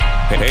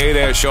Hey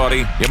there,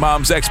 shorty. Your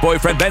mom's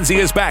ex-boyfriend BENZI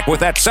is back with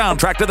that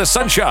soundtrack to the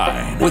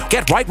sunshine with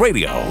Get Right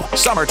Radio,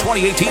 Summer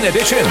 2018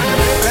 edition.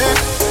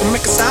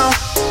 Make a sound,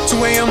 2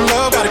 a.m.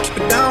 love, gotta keep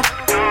it down.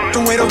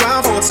 Don't wait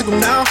around for a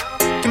signal now.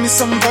 Give me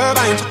some verb,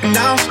 I ain't talking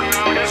now.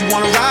 You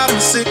wanna ride in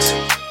the 6,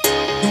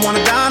 you wanna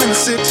dine in the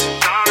 6.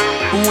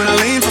 But when I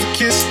lean for the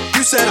kiss,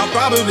 you said I'll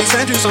probably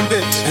send you some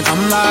pics. And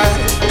I'm like,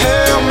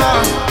 hell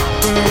nah,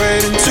 been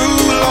waiting too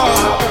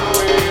long.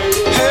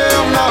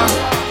 Hell nah,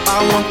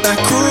 I want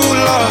that cruel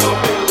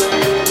love.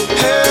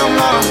 Hell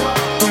nah,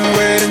 been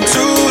waiting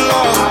too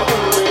long.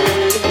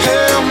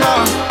 Hell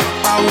nah,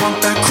 I want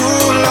that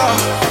cruel love.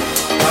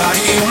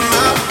 Body on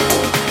my,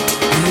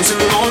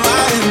 losing all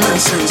my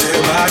innocence. Yeah,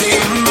 body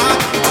on my,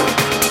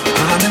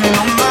 finding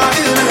all my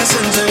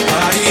innocence. Yeah,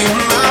 body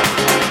on my,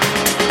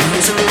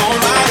 losing all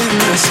my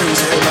innocence.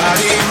 Yeah,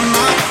 body on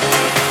my,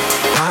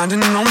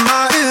 finding all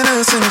my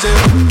innocence.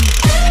 Yeah.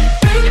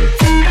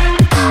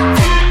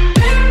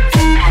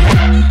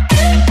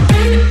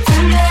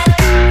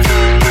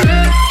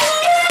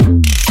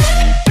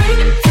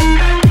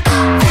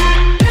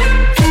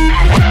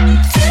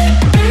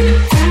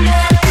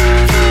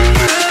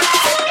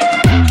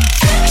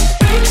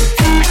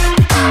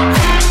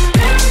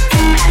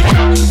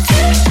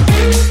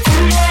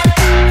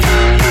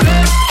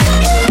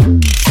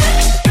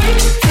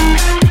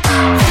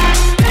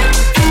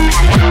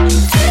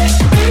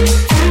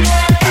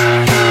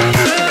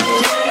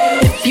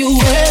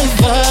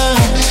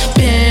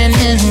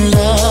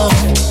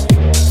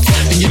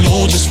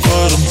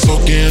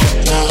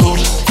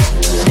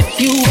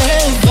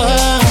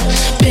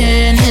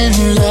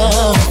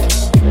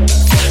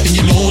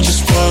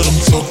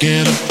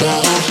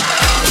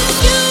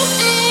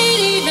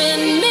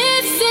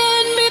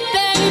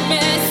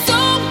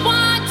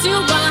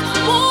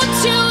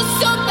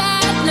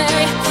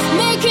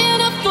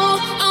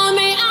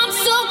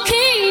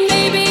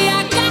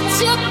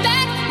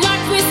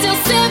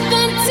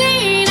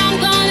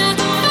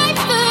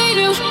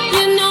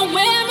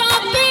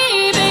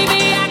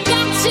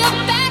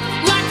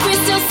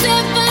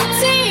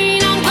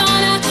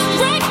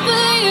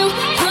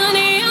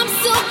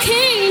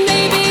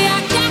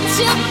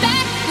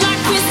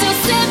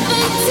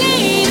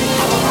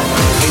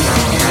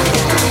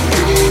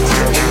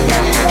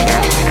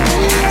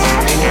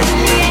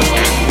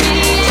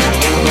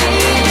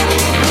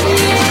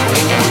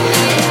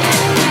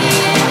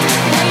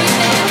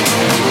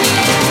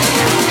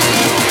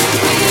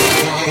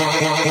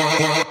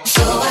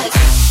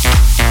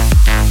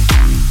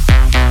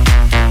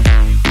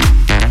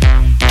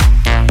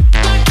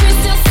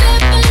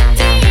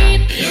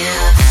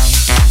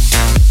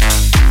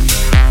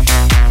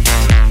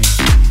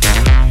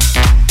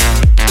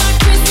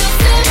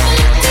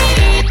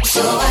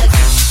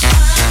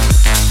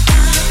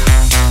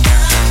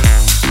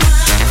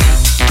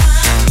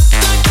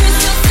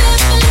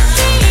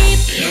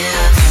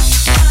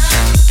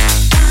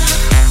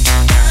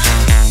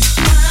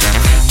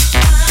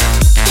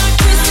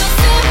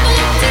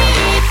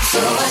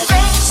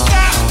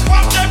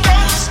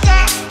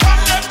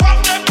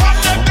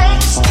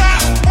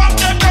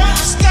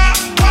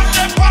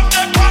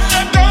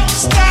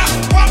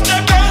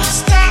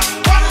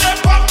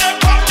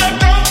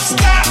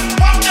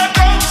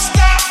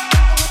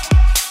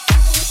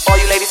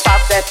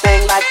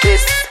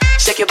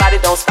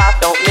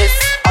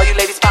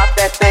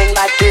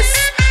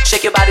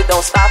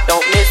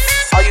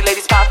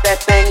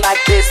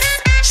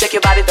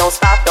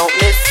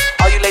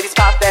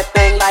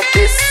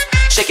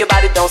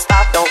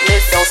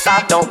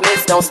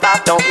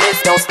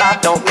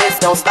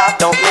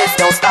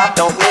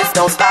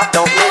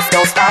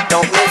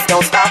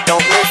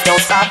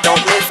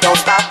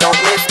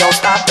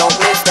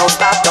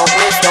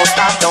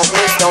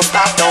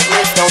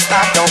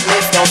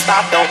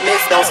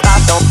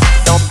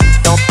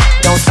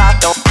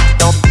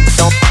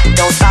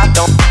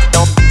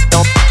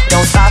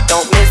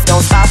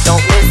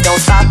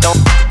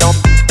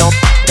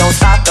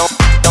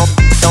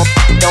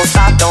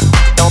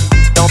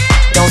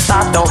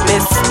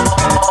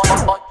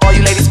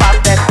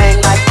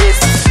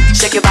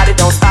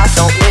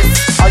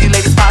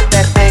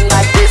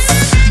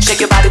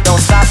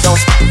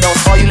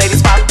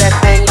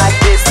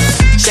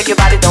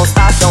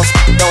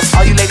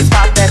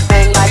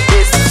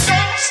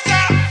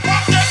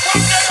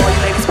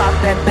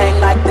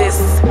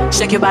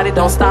 Shake your body,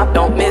 don't stop,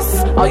 don't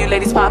miss. All you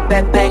ladies pop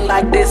that thing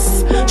like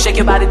this. Shake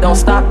your body, don't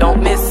stop, don't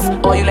miss.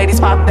 All you ladies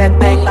pop that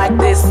thing like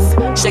this.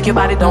 Shake your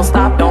body, don't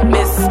stop, don't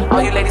miss.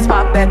 All you ladies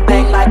pop that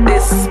thing like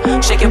this.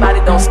 Shake your body,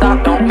 don't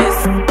stop, don't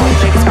miss. All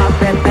you ladies pop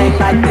that thing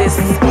like this.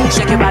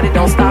 Shake your body,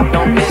 don't stop,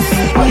 don't miss.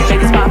 All you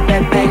ladies pop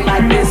that thing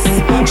like this.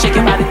 Shake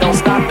your body,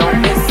 don't stop,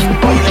 don't miss.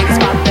 All you ladies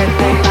pop that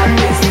thing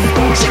like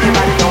this. Shake your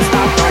body, don't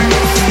stop, don't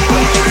miss. All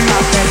you ladies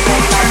pop that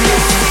thing like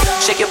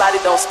this. Shake your body,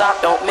 don't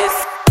stop, don't miss.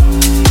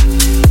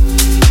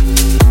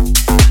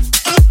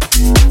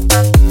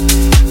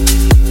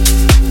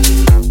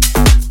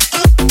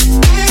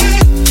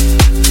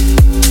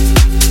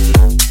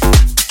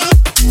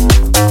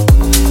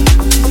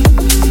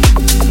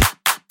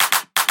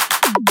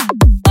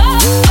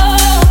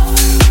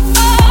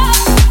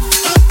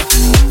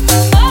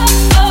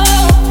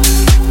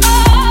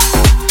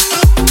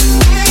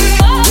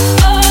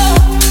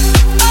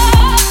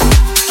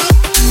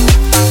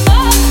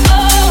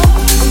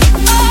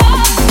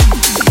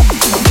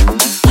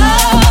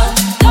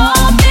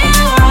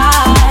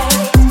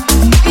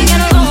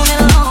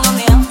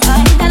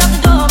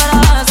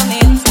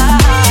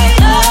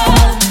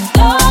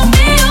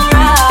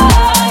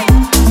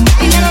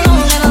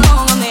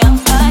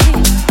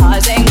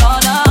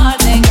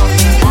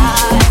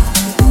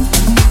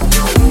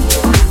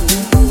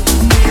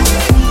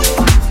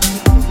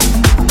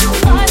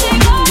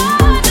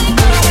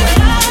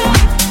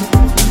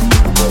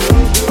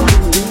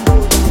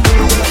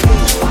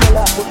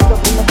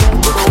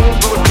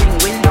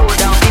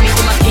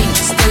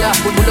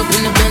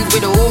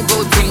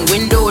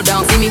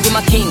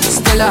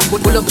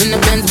 Pull up in the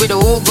Benz with a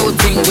whole gold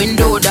thing.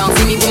 Window down,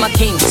 see me with my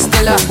king.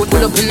 Stella.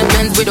 Pull up in the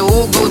Benz with a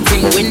whole gold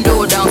thing.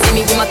 Window down, see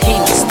me with my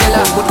king.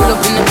 Stella. Pull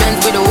up in the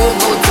Benz with a whole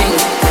gold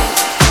thing.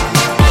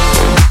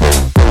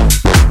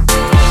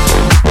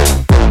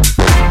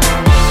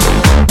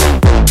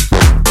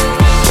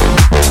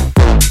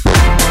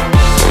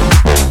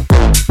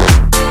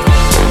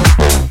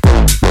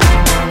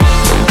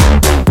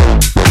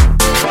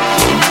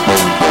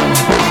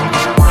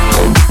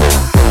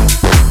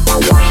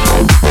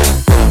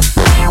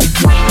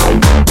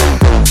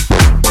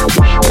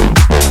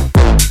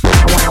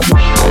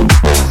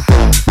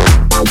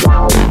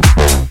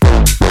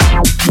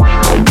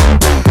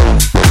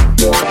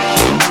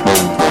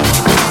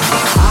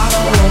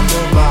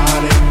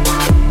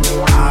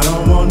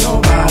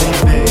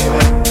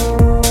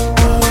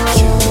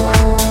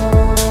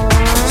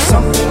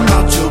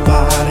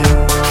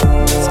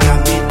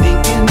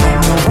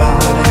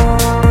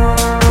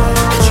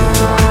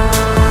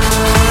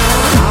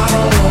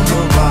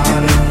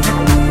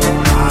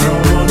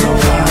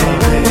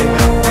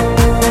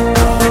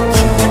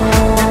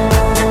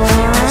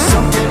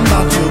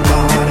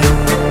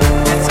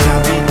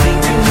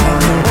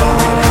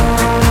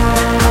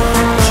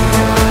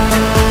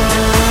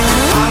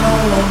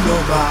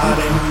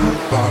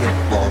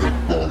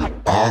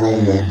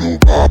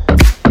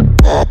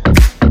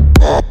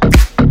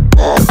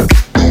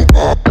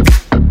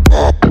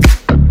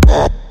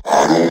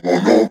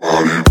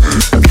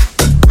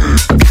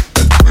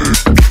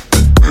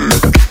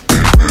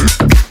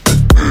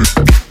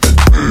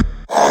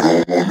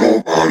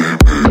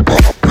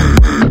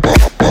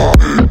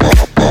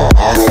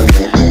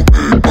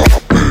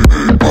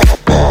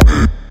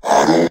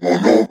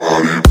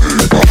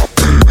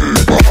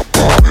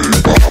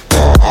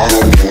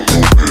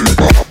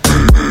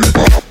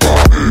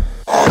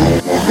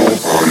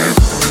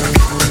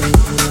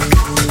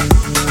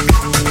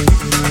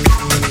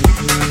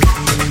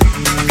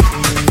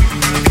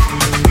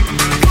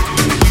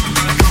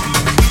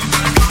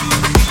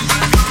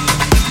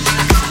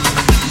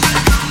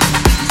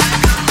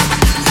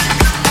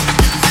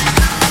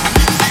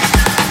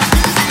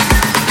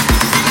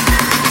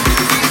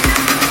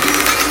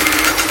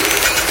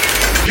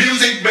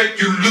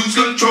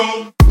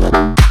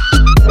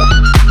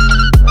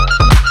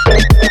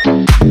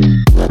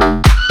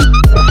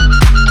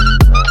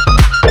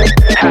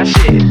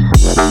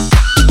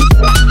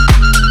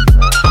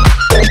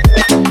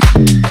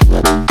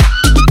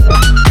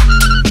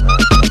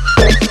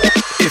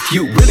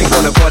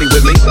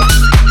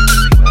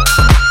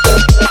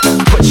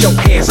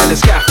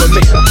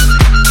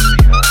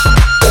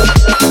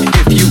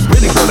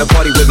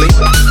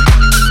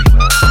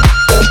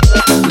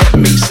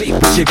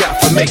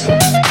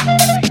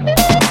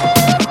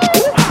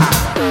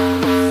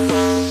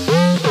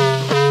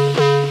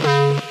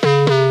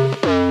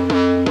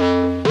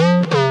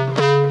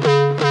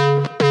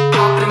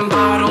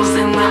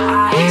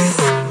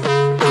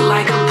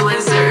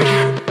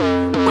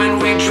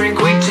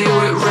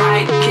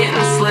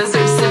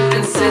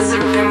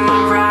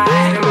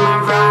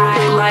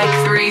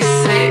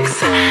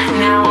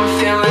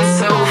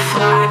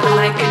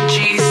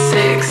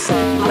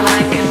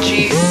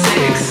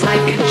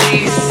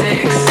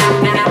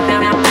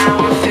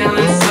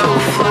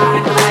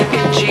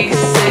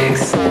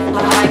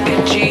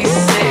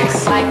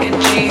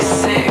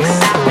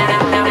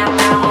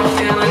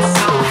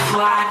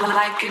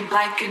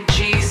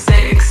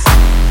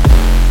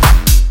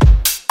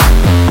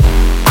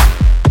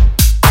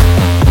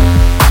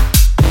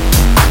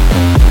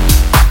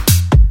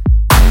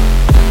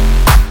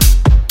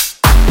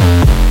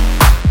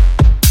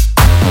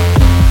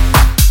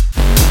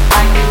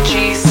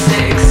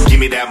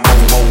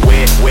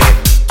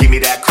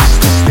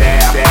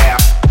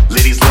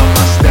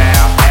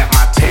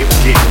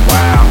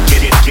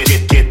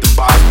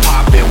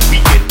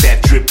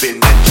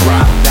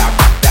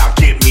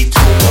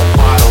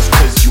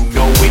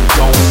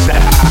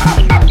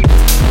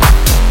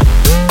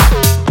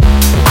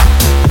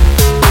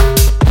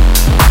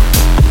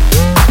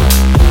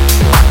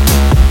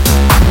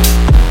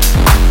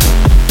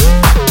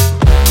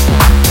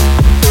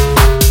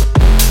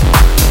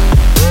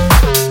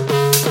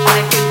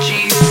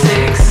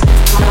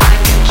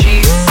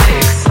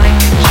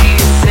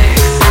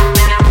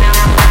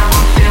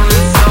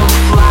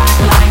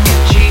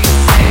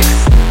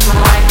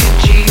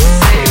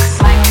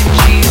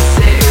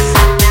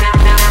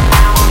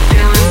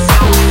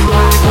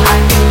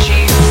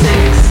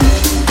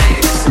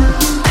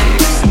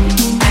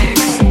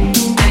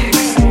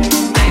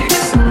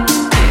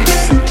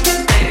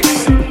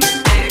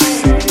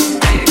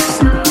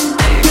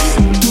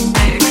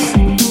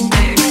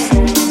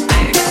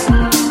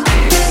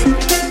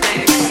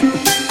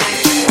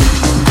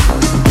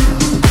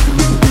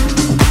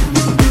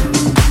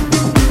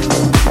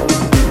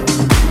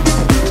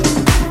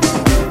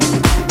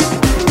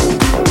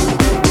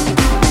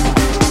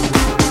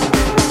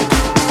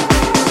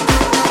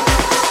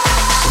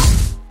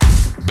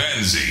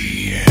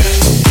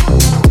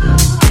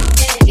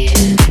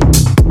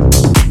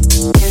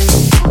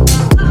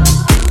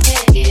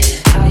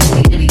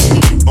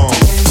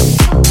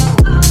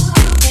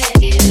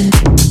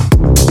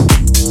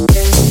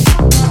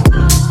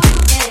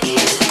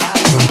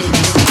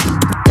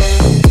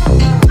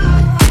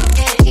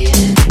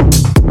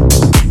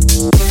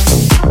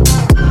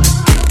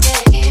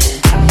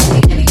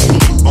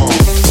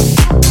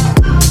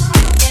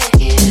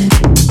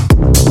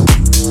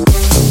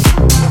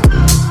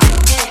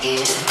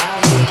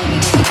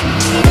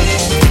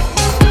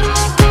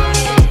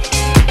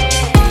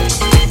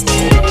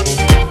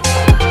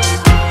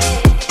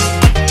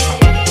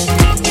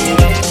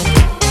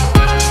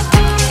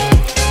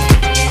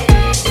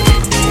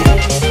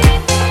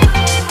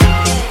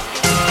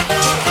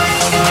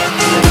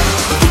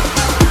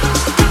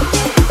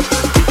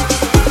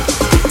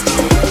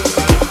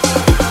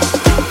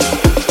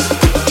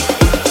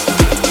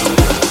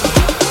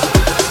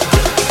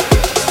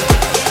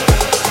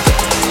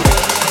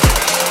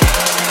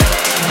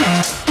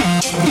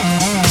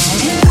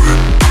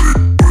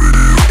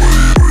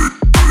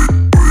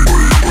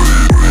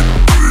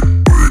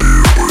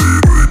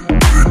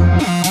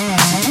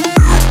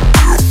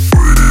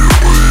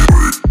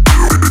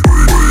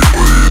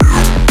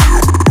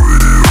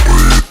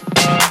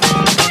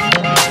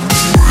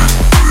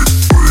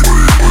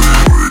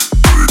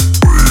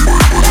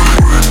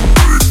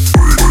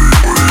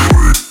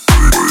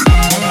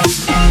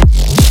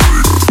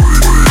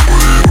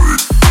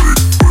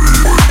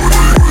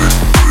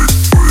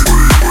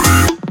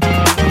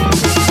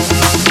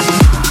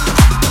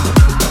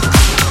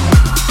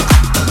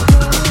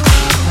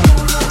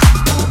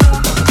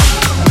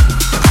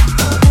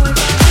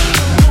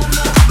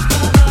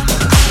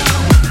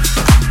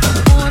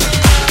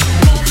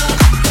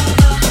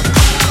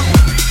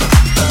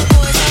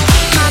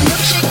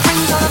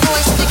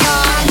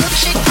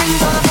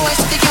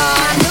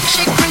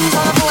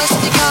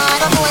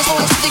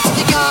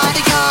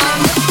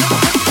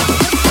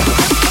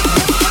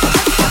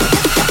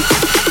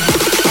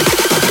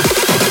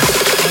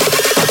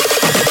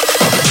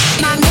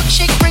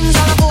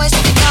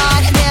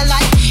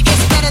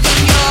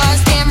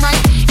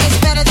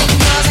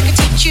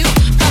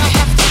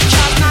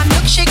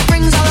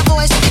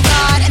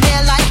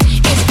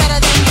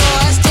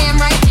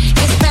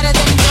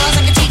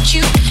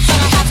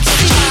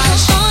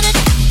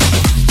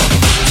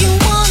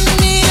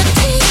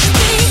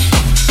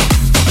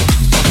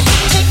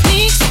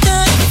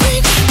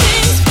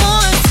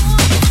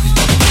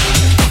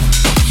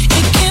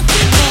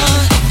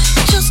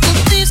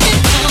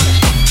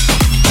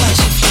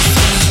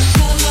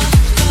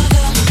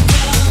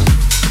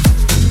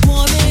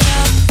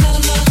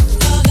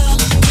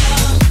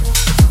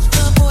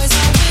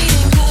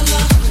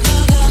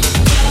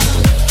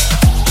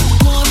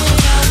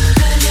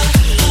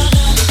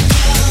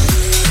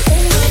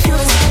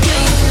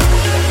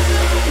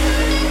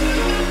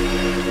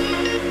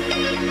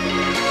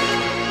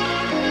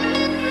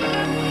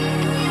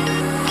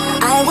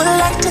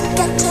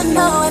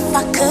 know if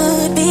I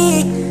could be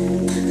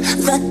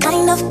the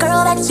kind of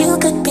girl that you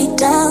could be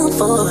down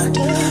for.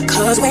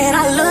 Cause when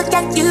I look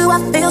at you, I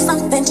feel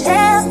something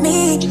tell me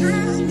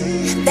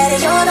that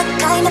you're the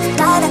kind of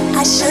guy that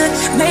I should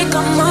make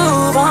a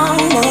move on.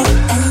 And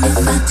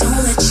if I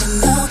don't let you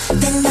know,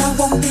 then I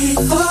won't be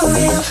for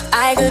real.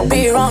 I could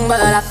be wrong,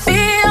 but I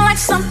feel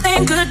like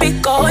something could be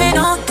going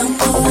on. The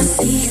more I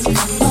see you,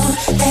 the more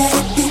that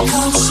it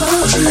becomes so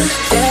true.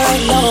 There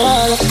ain't no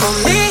other for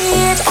me,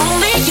 it's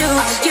only you.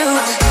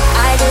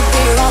 I could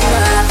be wrong,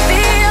 but I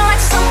feel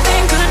like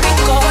something could be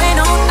going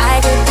on. I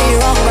could be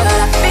wrong, but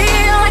I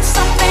feel like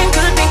something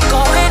could be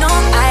going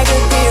on. I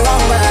could be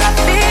wrong, but I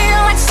feel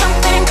like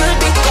something could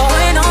be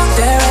going on.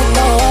 There ain't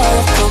no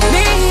other for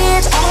me,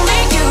 it's only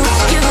you.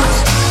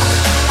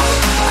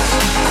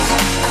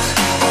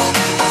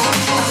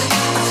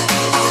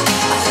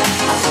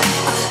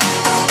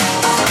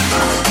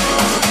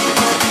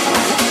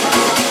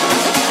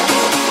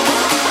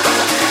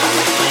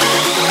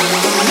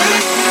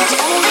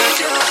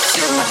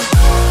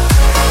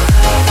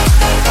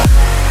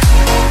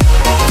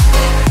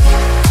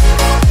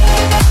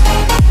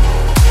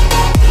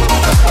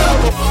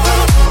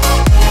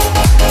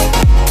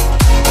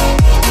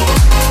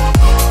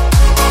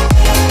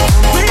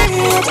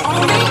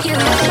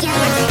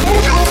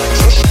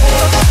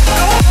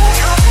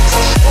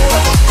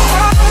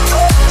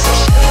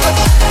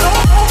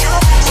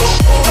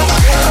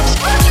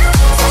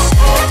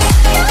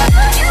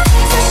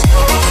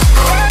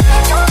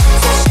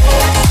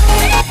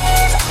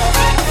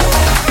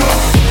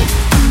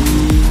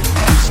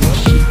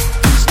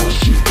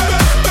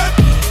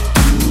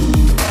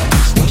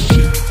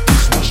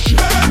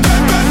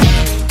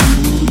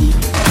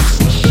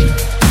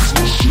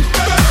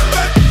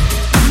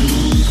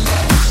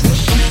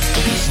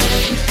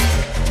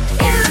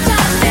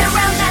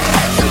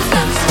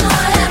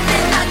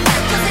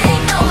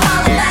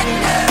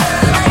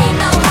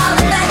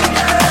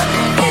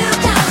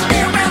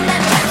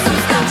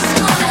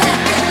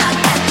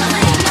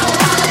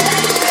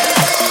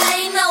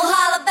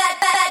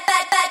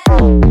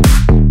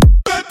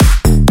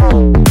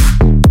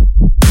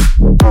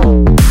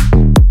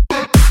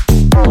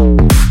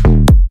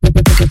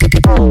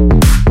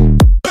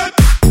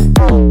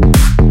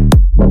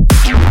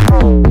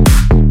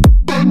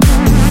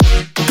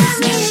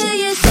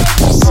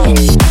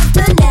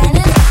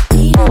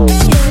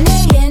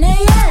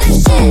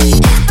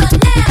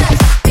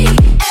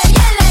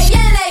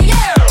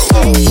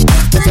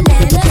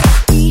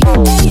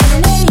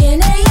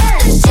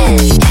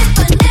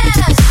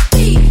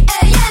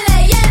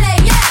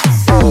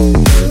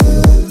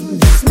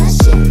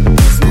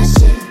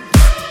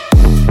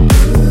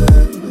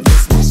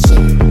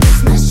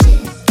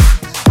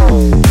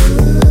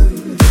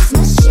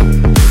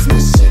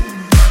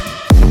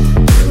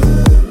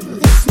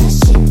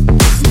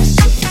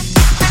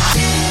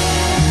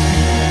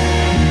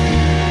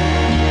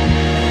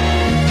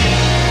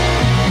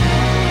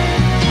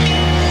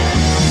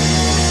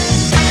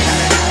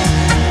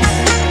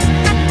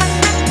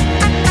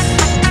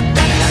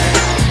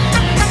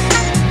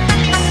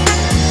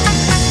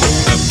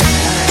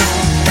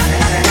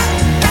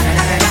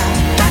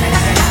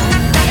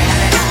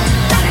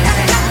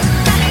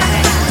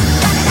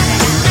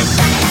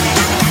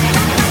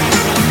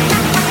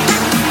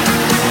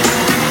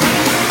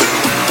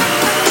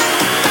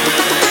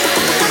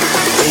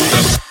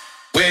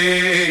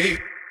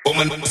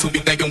 Who be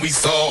thinking we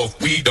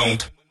soft, we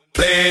don't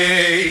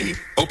play.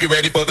 Hope you're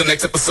ready for the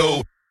next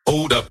episode.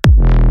 Hold up.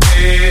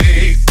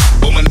 Hey,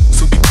 woman,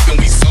 who be thinking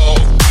we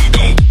soft, we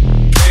don't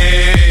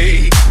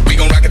play. We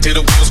gon' rock it till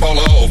the wheels fall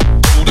off.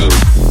 Hold up.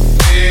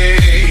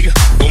 Hey,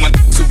 woman,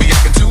 who be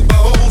acting too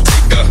bold,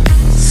 take a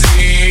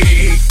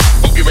seat.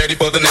 Hope you're ready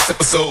for the next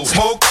episode.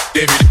 Smoke,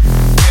 David.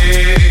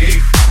 Hey,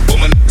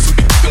 woman, who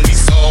be thinking we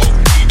soft,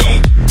 we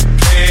don't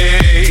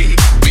play.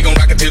 We gon'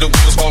 rock it till the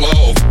wheels fall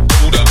off.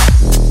 Hold up.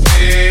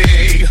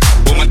 Hey,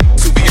 woman,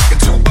 to be acting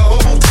too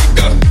bold, take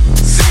a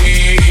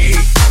seat.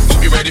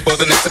 Hope you're ready for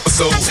the next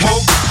episode.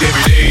 Smoke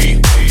every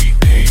day.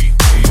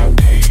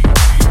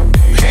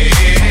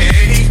 Hey,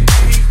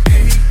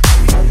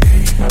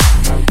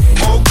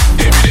 smoke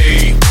every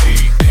day.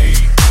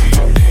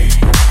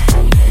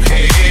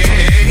 Hey,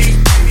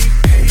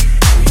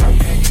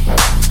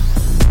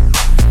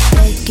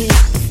 Take it,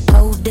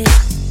 hold it,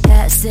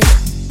 pass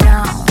it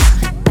down.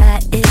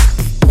 Pat it,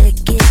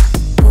 lick it,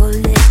 pull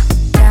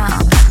it down.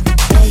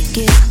 Take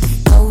it,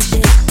 hold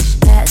it,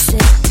 pass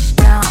it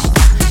down.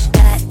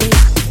 Pat it,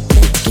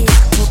 lick it,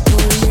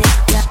 pull it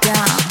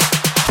down.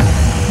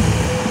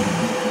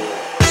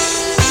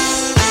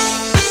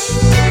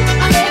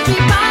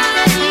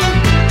 Everybody,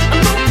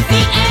 move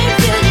the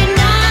angel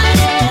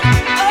united.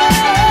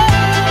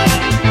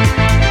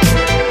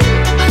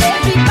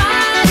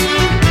 Everybody,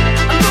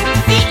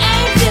 move the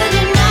angel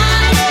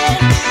united.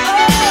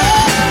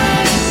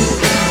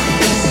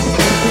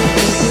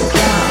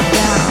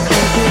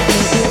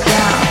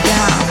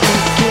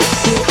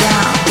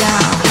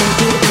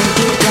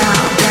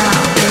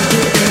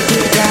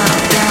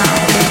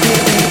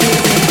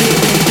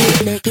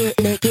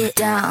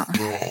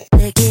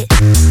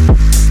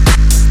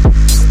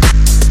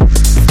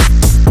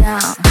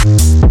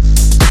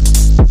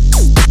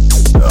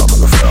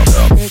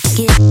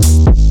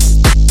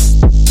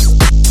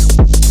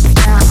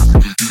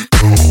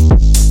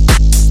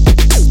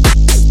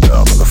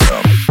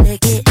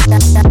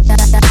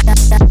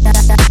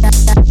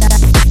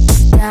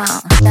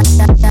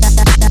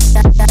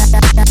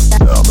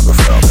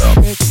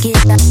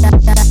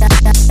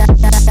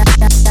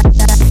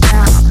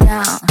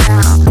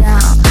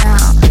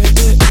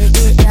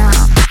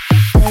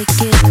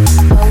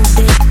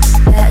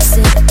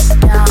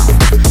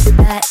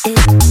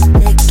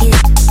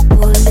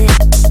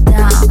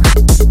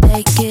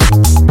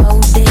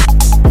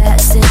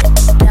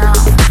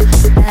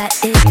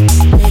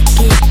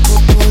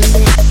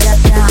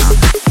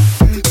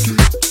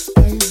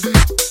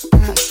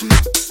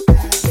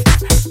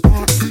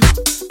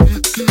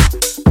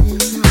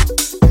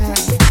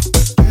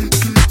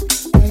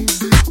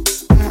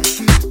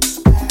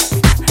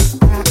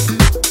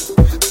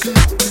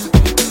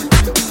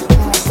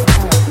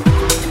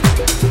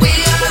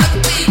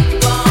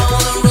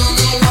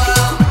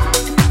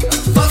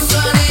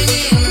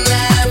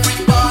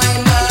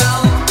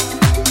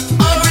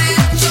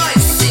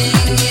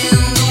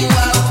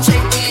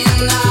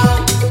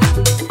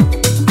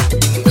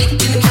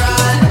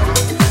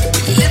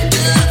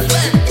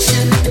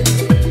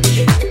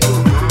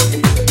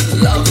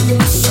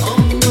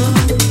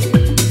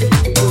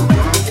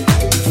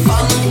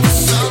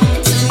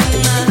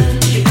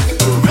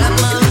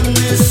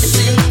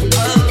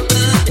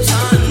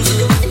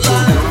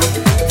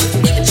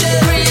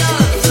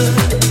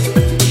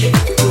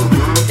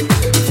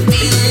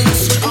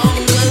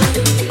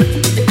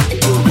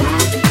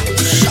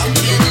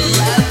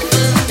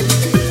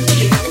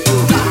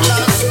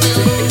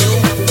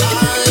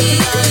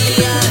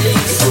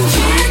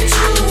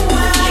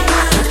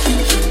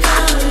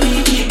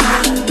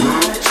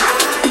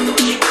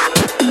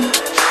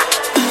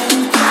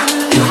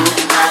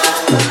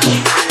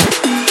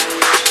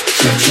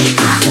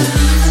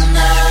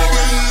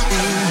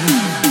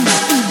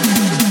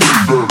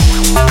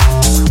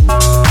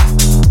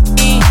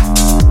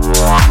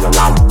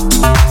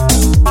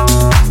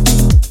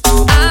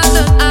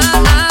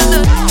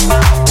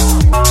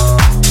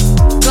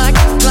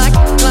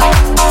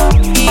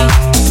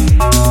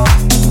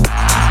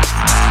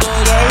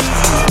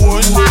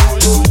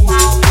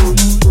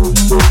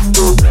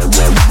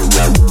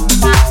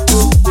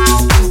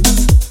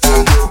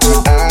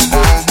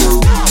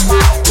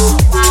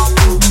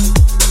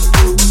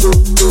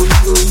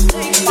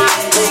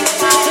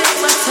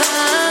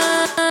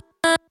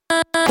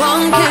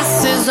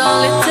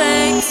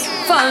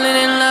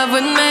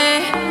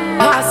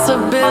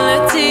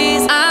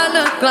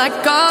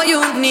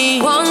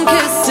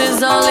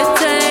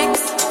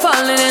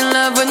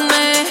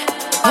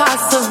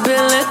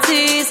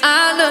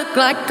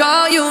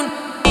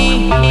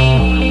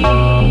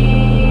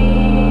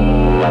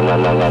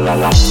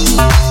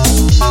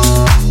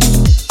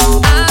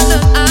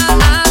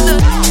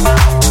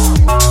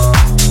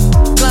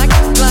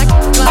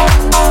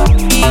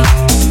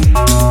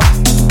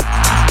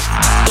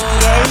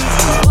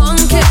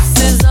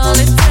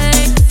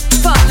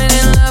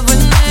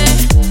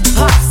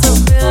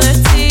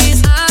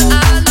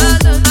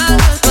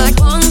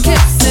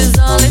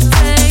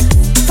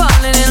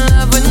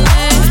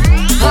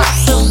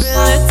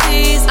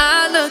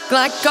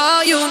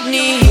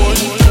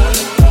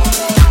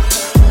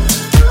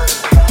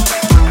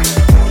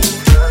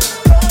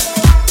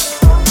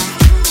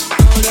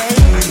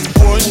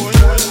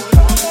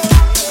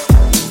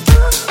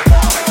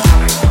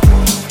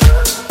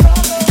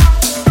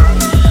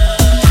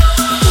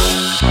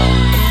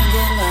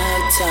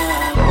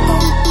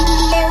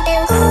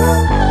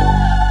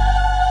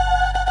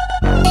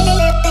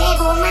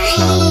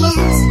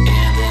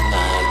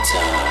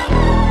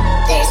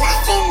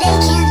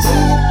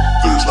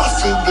 There's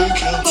nothing they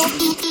can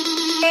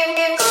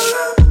do.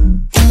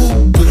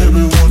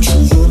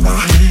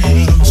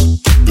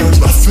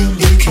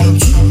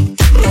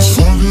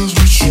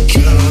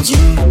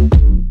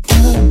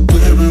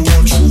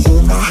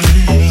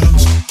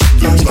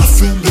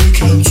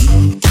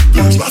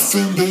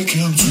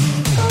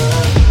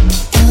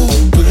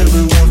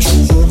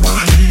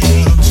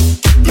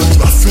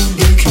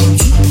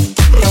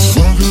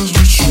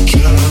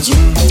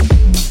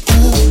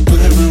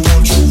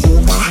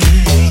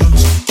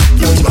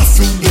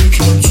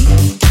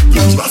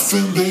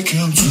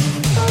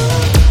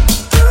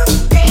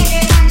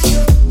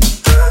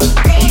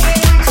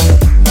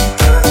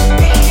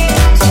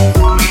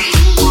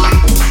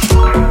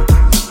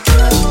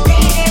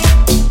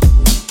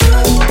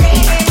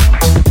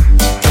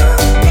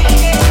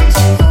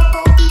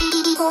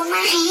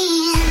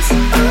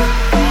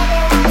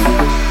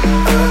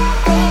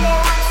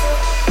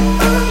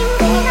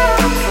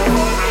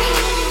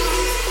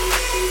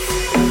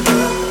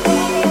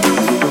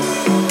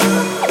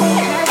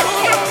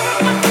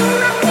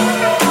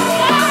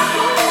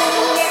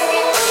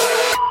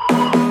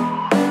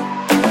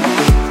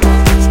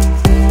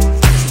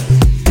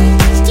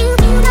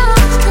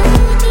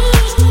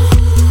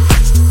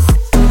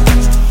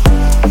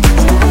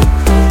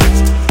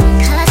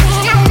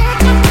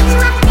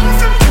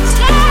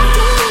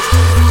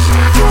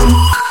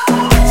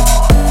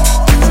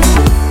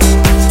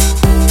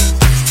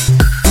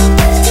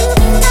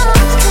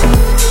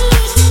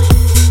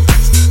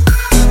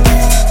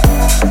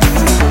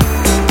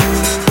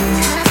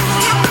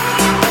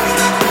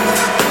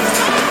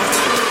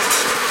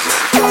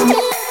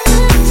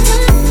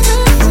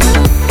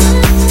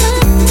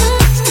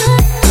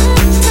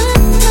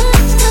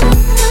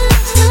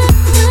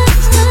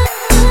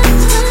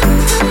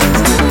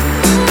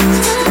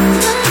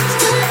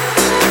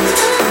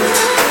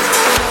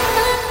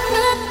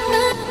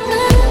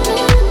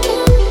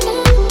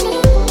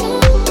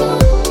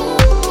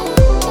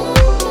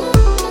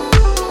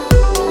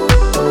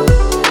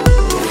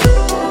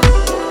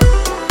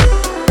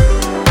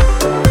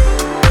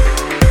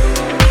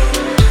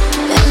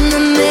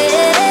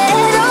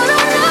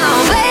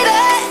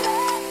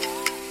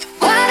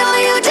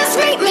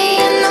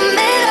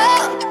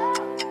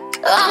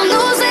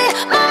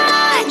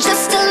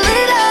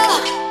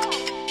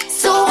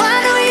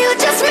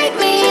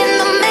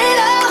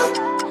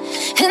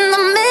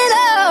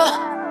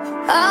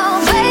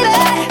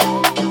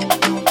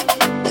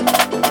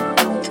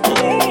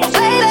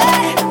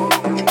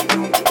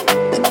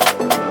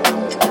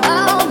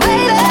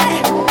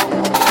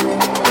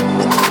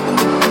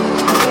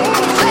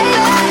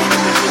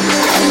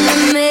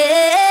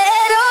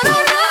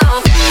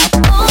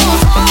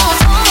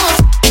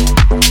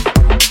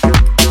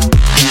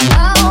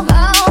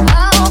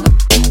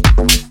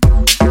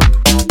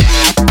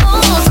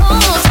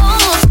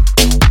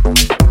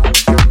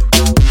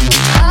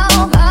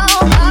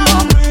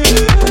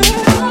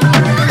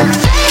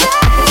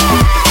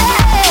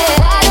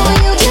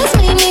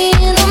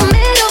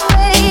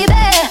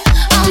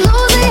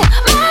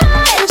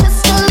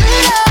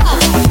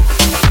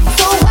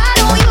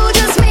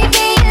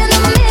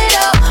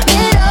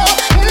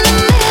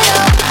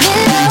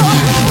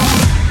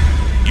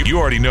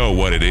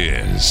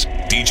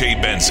 DJ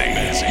BENZI.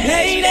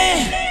 Lady,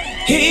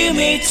 hear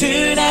me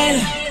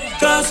tonight,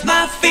 'cause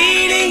my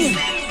feeling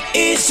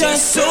is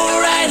just so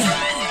right.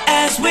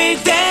 As we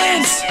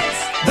dance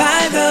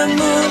by the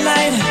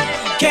moonlight,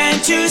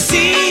 can't you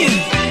see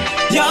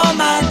you're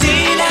my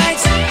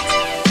delight?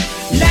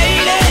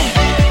 Lady,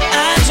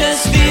 I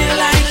just feel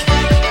like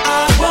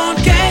I won't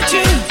get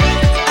you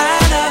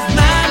out of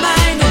my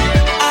mind.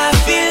 I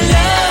feel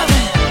love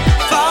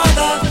for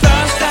the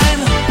first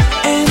time,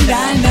 and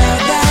I know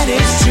that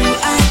it's true.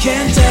 I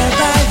can tell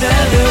by the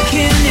look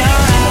in your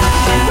eyes.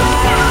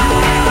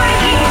 Right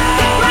here,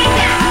 right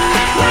now,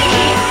 right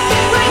here,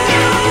 right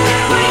now,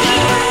 right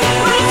here,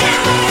 right now.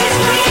 It's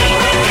right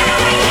here,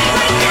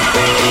 right now,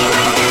 right now, right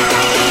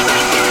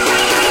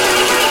here,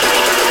 right now.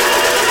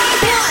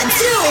 1,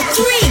 2,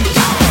 3,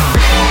 go!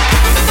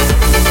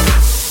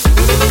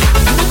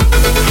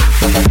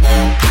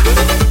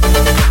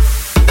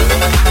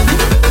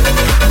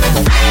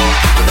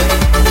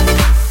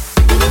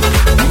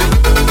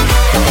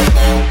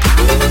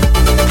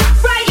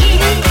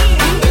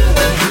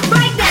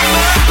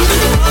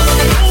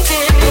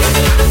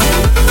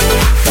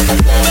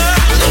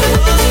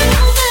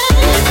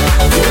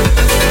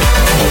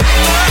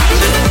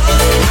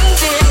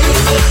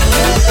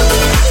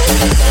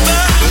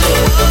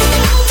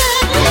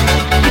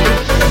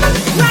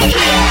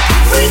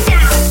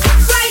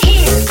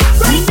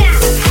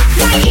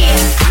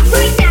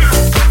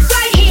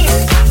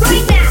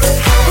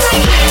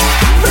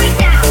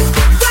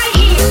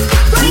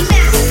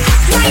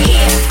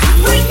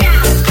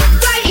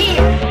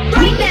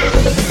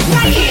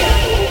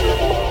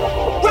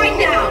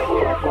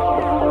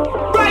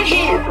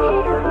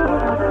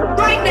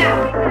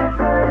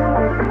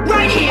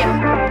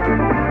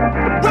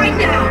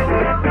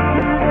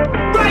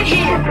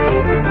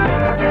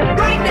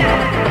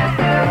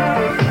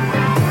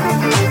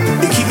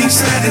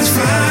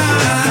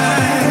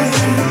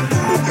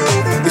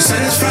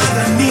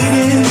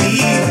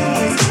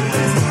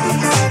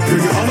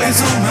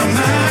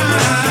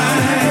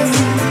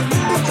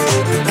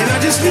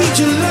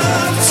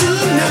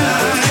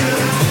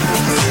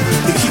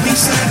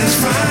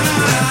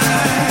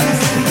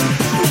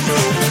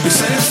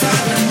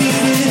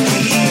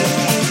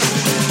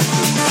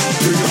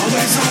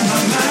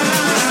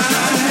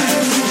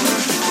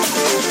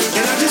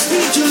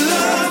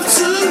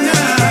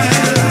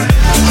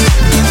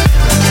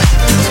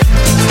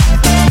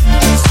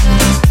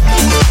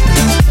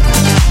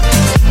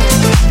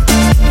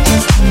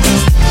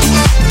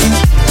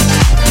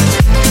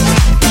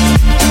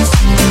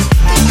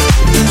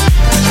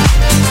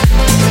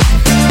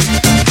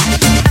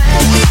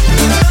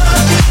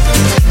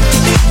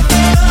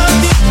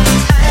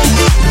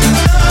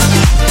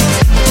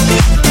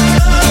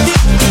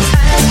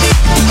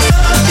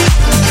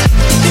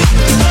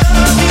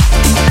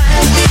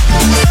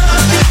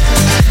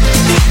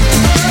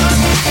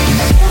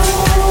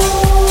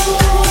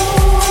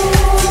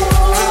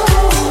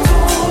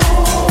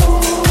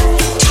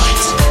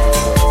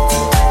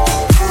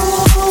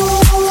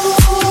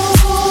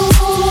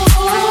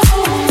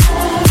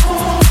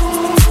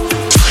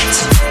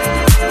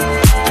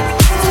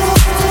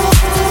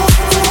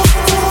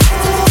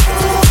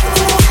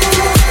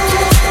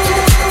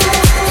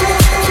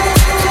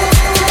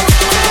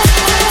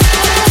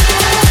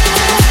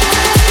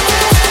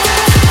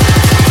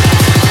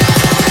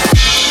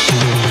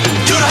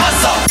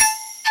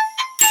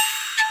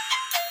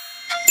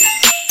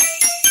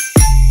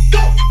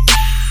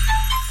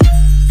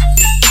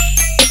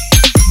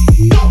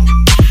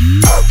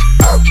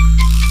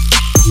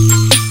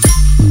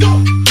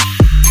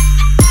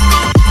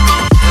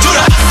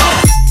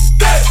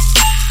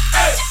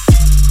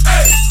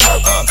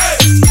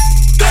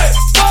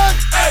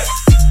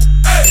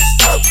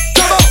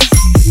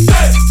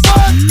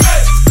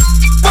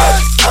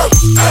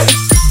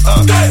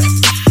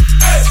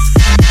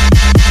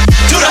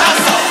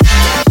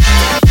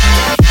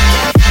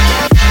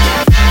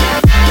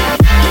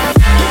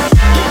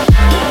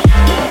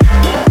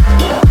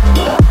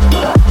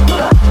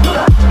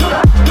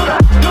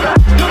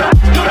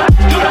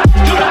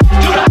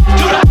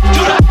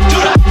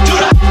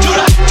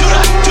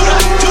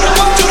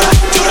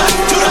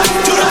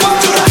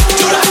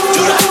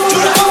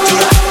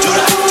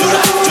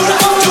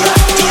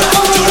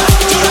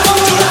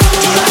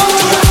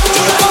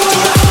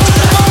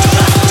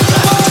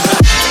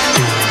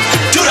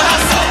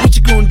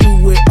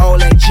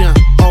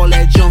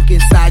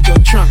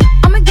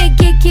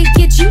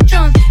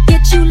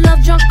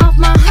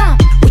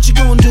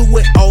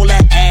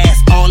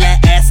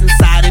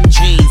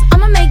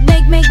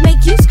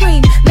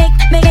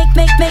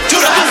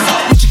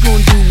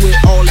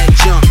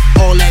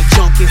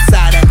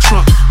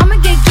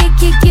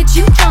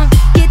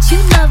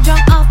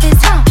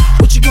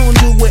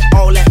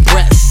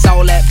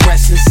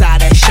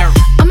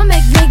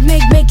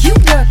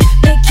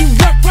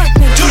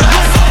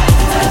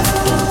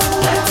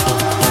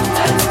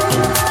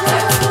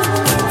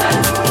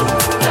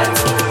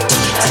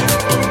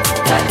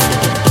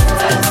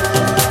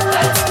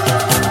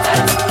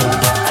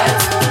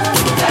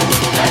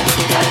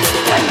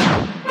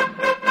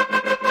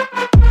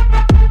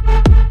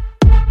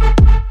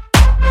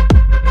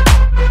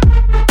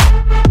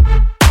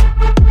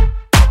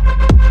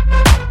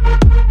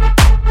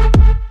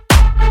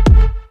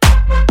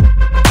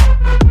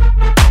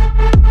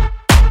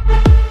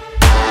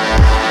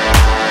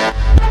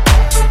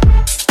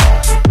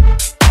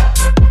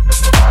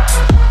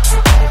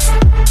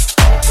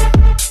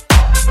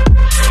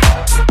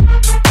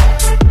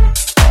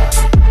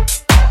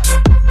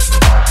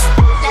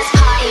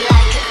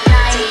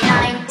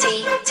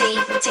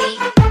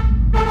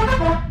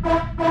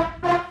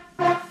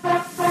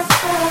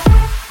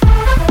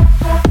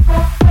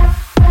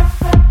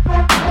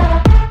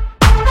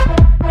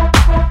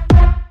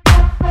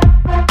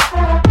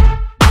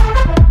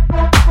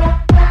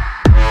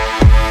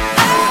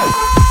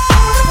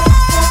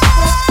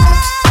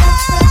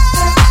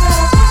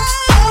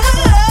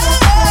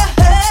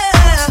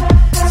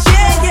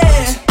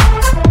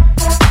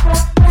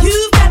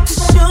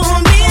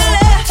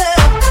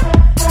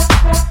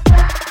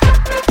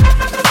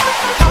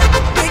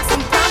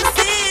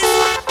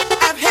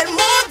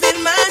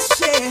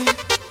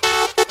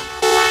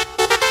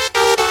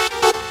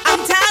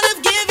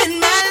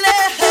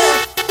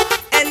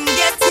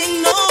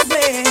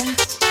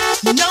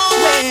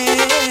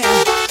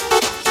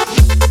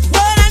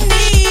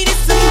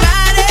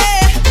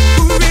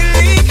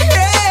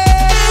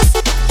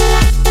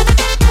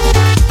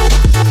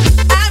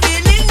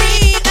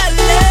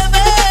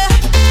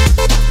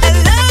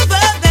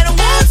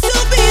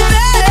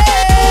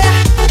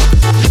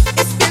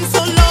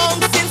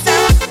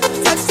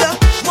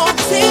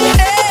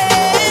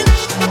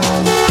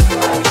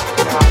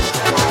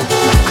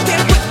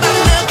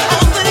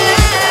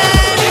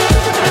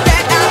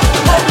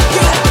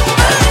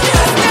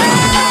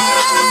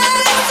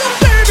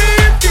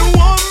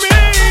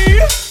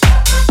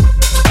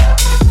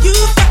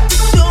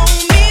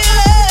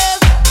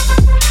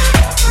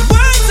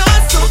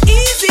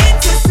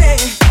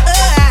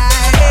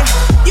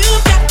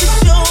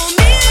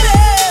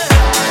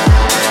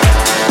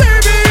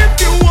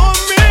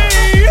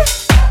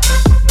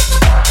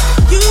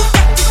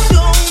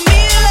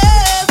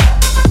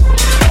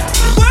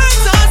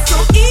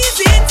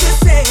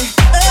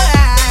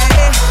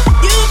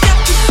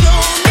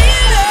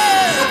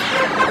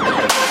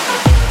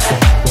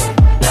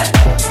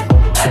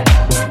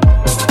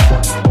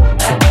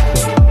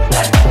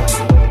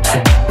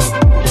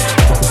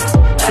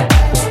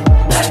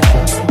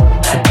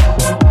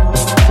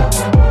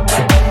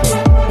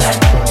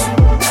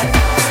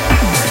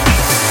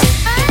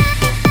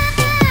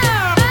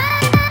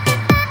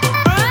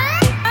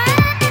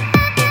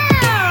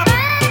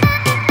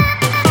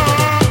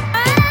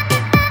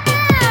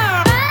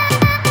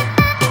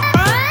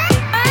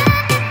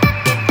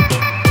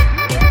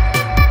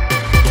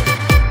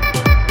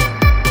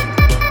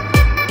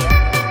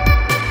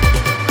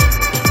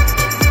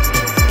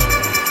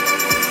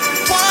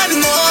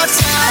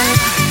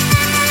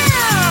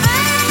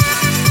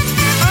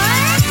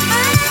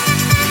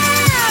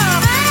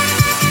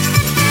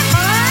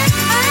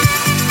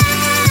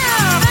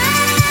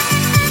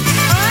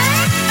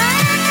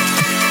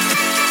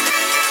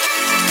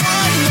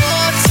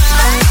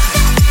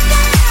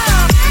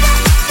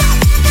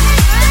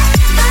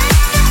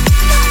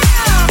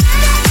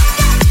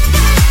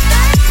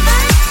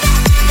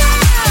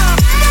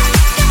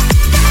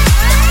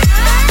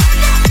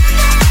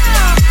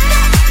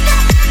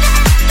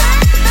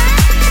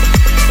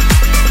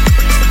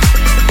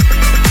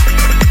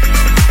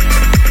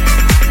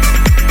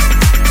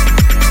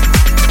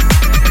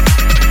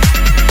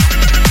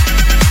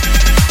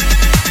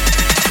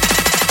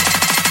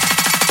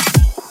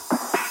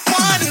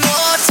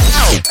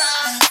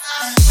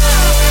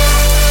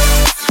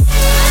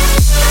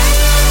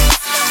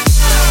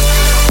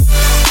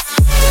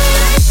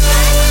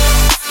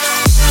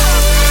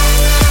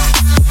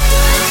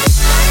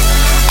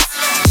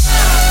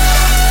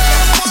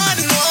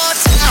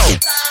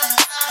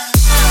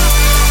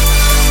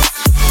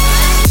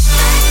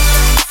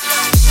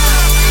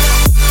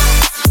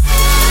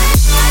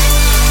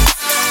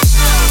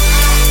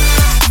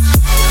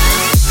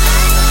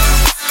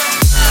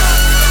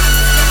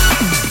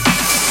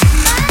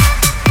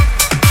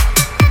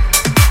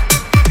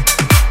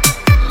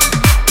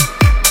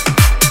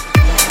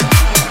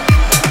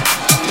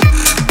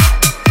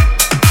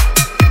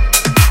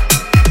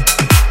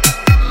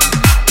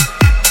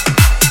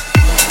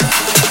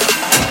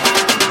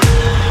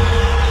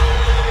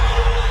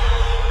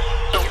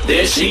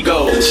 she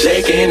goes,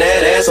 shaking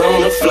that ass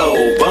on the floor,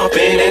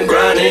 bumping and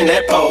grinding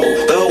that pole.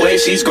 The way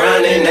she's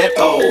grinding that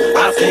pole,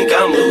 I think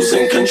I'm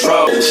losing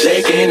control.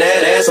 Shaking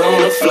that ass on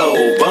the floor,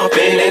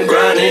 bumping and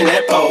grinding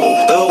that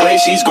pole. The way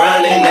she's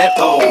grinding that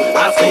pole,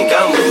 I think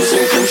I'm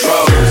losing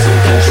control.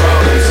 Losing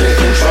control, losing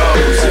control,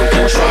 losing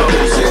control,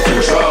 losing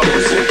control,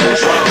 losing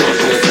control,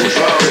 losing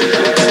control.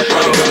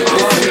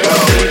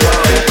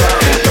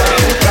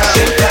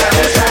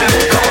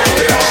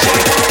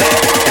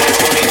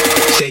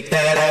 Shake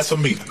that ass for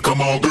me. Come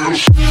on, girl.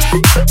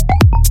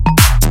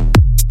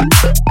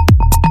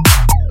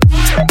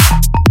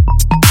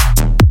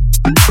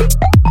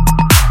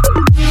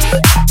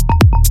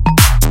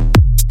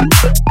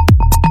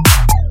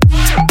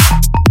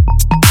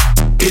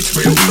 It's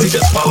real easy,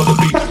 just follow the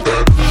beat.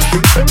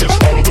 Just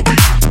follow the beat.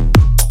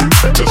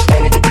 Just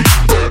follow the beat.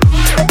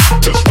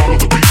 Just follow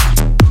the beat.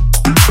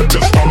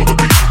 Just follow the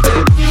beat.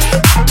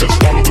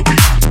 Just follow the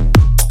beat.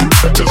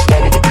 Just follow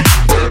the beat.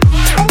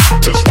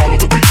 Just follow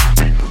the beat.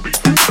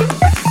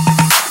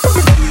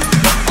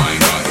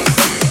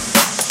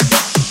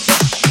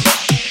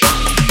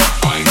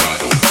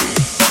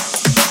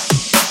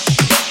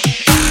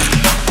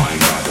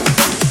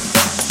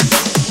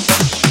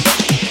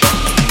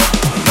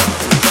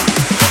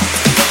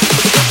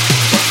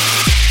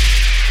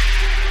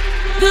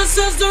 This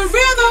is the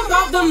rhythm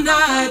of the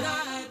night,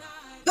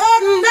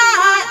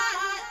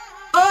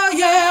 oh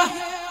yeah.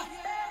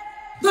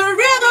 The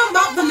rhythm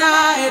of the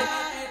night.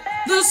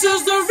 This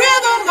is the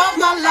rhythm of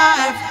my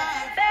life,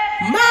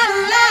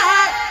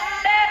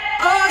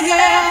 oh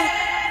yeah.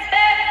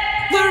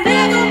 The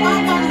rhythm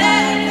of the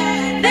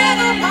night,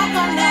 rhythm of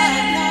the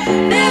night,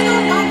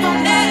 rhythm of the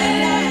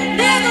night,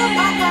 rhythm of the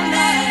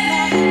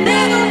night,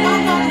 rhythm of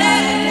the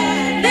night,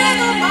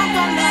 rhythm of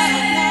the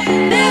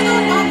night,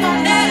 rhythm of the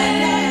night.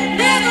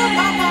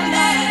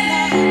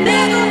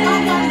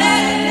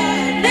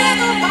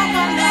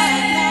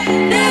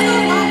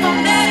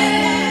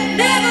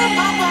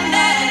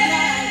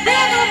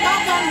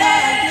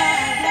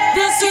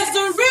 This is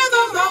the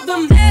rhythm of the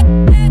night.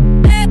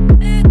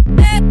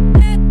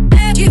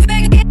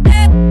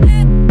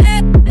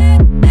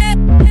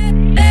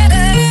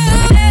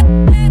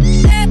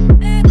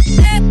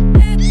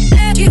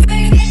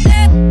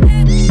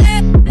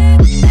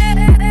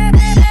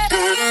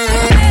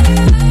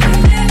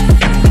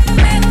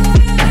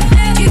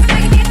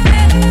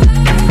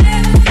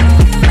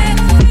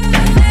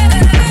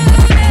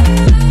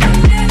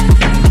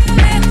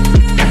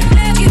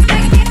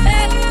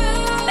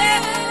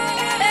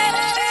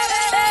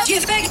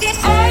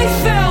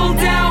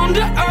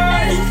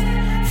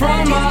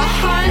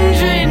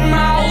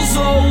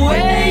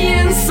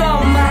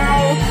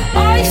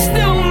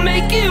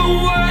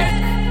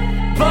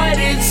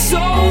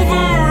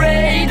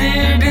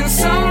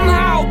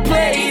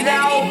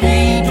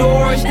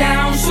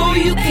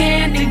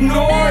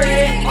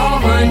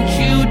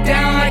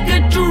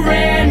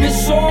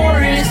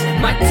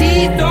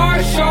 Teeth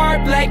are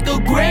sharp like a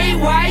great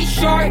white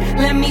shark.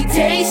 Let me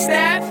taste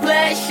that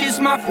flesh, it's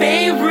my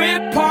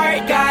favorite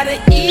part. Got an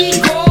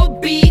eagle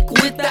beak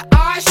with the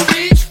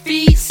ostrich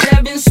feet,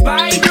 7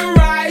 spider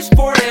eyes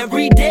for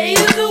every day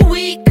of the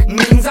week.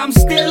 Means I'm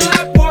still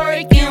up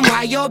working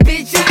while your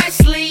bitch ass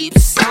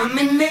sleeps. I'm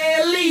an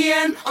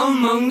alien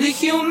among the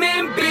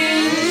human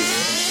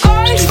beings.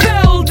 I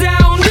fell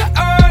down to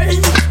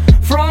earth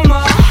from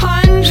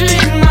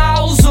 100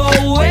 miles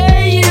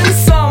away, and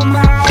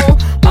somehow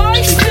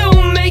I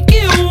still make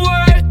it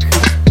work,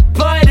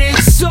 but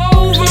it's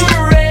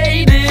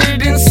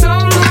overrated and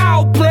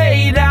somehow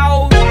played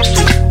out.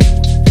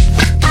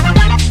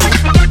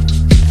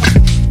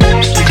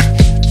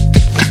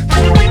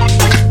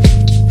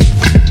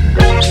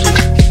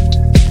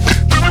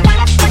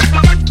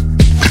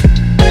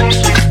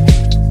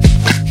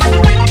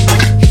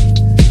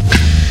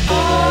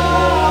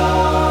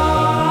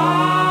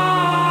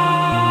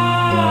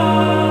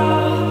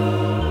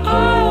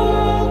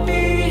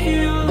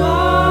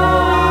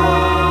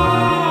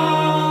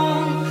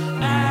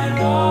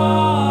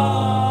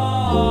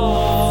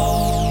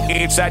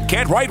 It's at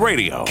Get Right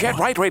Radio. Get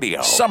Right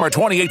Radio. Summer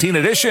 2018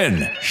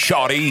 edition.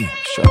 Shawty.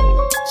 So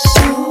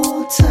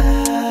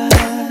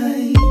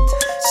tight,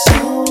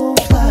 so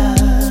fly.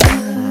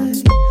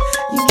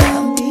 You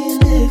got me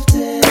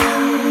lifted.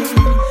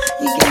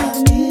 You got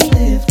me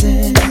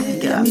lifted. You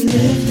got me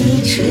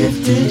lifted,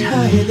 shifted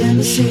higher than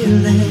the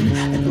ceiling.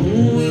 And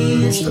ooh,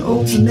 it's the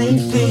ultimate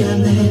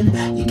feeling.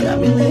 You got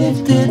me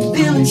lifted,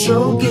 feeling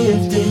so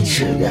gifted.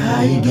 Sugar,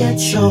 how you get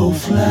so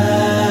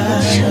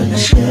fly. Shifted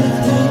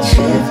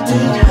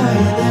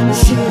higher than the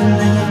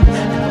ceiling.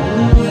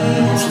 And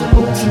ooh, it's the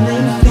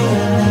ultimate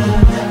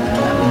feeling. You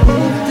got me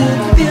lifted,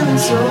 feeling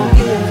so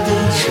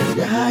gifted.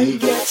 Sugar, how you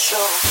get so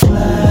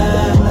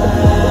fly.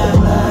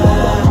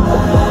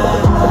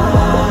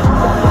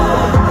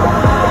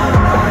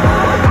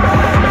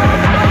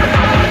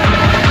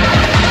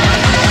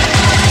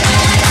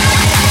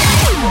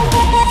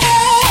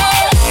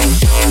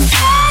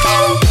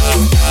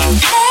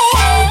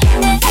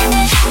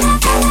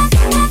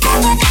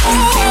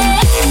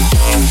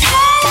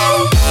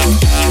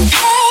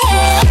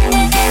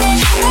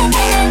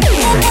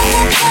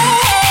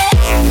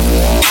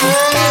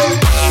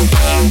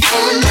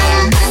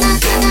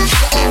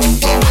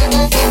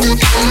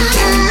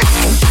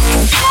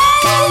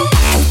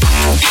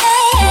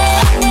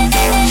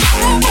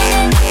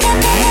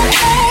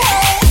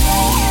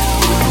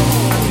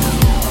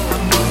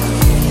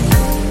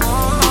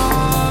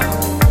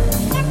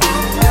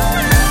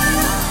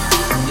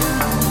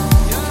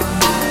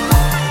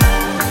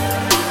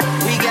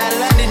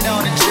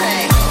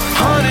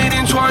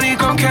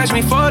 Catch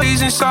me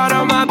 40s inside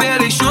of my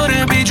belly.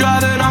 Shouldn't be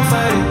driving on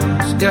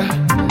fades. Yeah.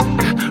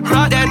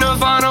 Rock that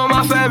Nirvana,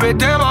 my favorite.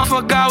 Damn, I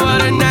forgot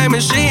what her name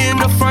is. She in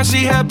the front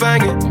seat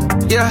headbanging.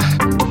 Yeah,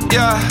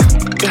 yeah,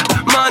 yeah.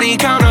 Money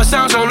counter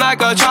sounds on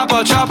like a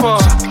chopper.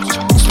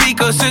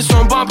 Speaker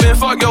system bumping,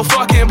 fuck your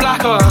fucking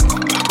blocker.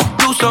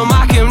 Used to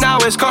mock him, now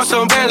it's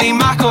custom Bentley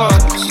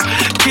mockers.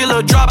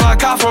 Killer drop I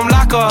got from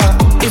Locker.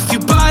 If you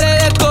buy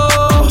that go,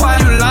 why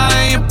you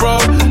lying, bro?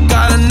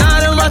 Got a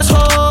knot in my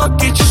toe,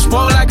 get you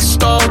smoked like a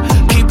stove.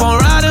 Keep on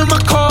riding my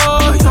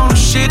car, you know the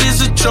shit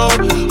is a joke.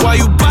 Why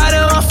you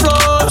biting my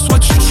floors?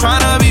 What you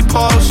tryna be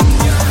post?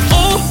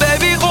 Ooh,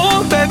 baby,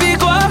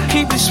 go out,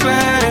 keep it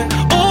spinning.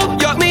 Ooh,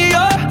 yuck me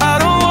up, I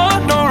don't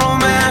want no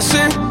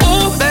romancing.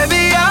 Ooh,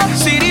 baby, I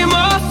see these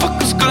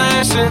motherfuckers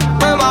glancing.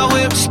 When my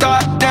whip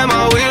start, then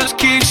my wheels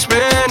keep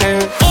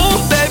spinning. Ooh,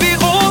 baby,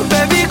 go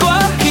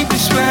out, keep it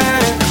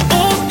spinning.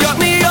 Ooh, yuck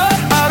me up,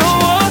 I don't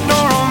want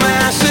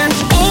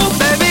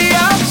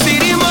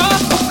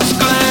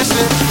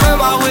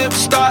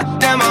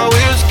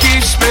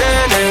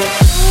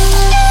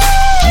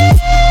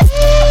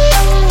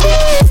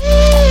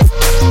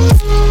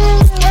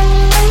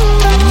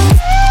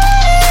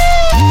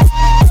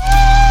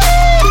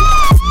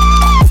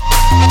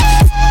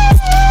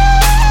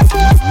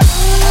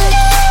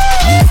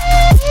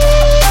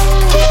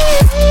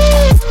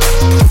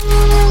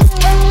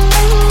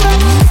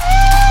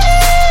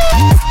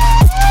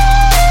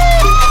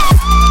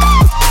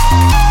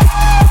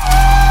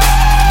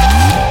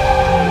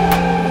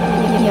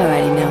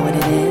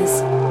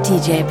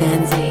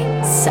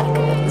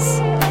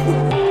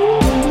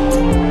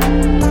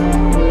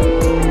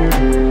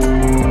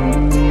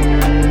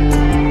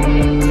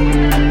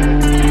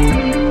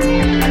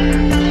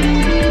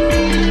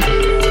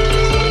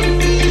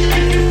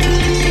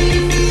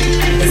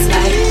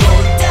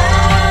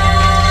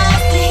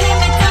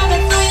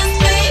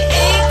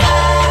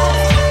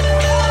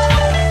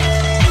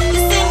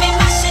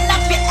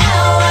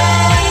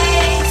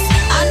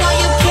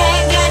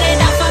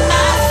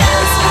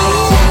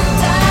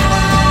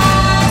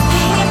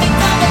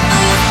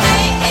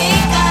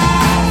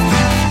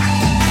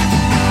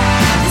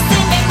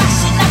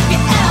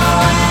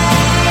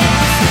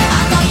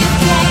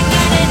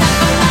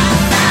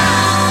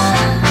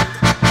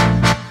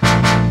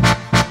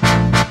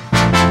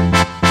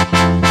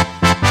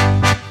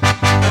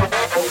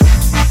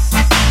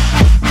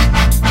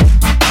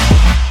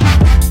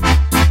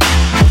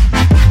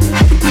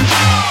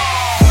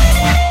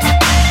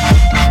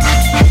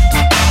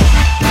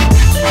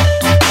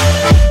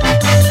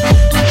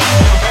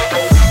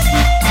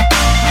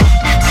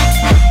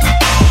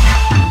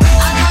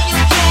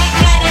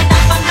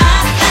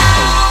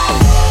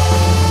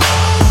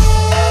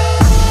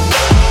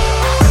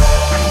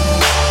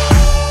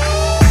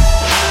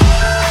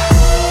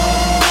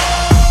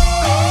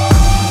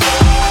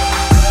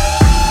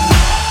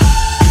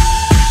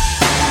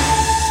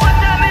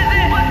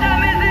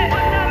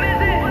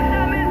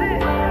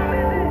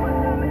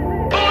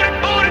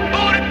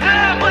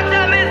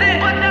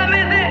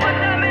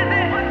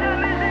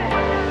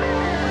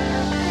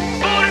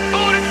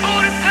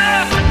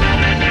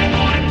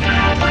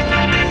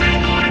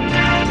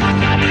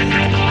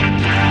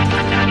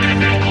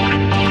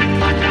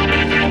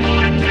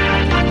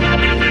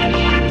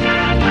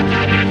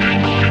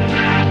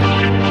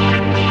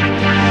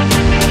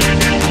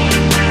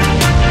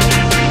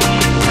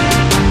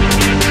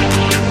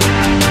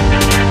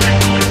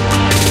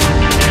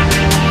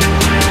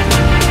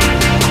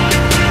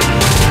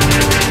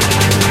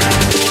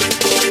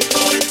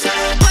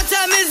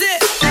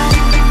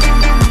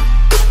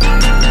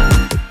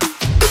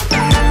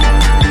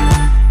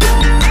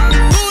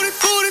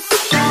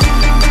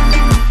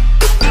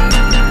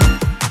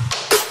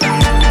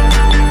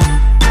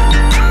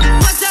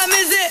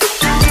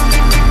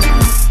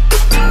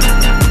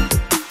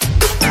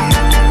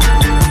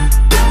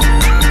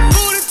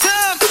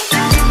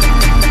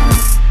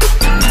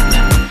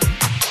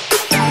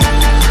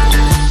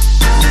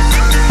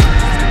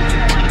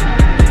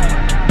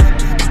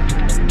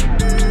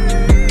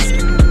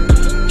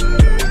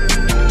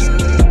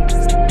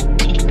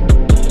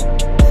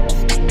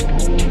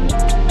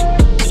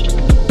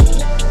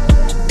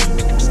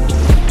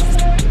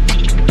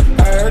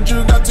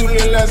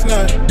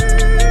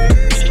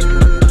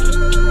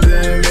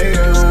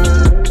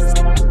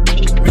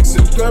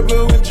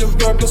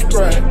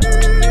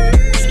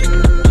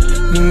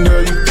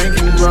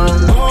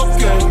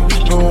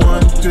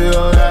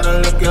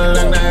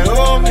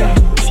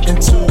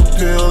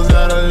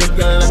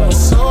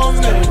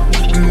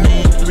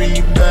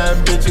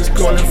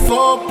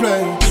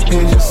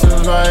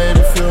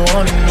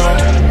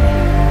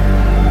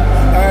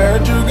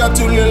got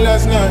too lit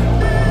last night.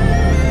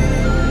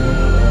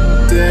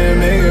 Didn't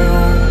make it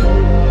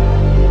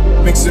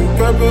home. Mixing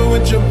purple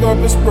with your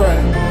purple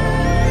spray.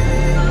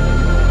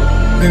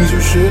 Things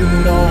you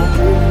shouldn't know.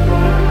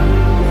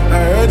 I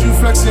heard you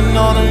flexing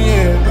on them,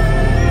 yeah.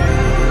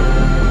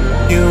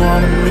 You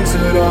wanna mix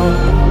it all.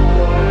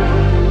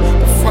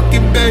 But fuck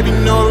it, baby,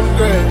 no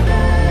regret.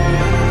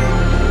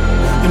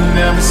 You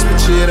never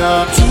switch it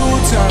up 2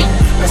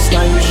 times. Last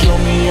night you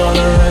showed me all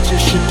the ratchet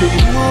shit that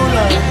you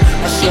like.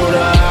 I showed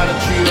her how to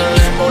treat a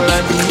Lambo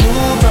like a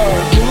new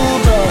bird, new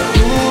bird,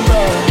 new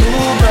bird,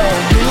 new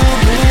bird, new.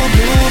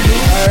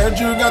 I heard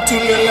you got too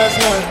lit last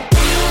night.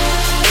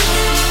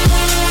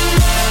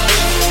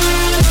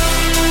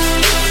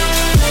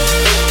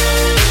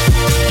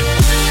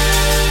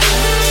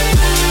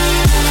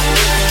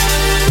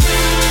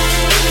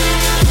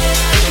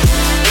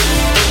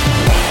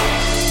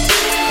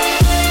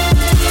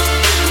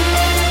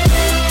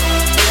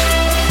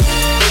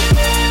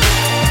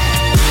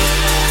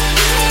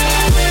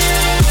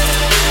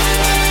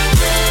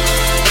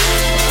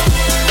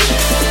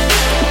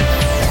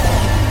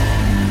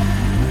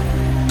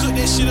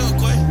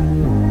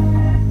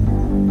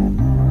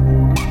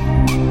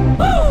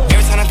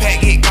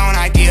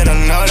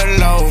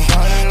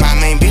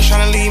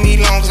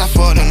 I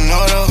fucked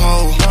another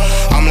hoe.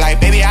 I'm like,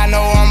 baby, I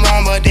know I'm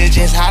wrong, but this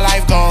just how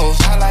life goes.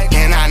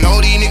 And I know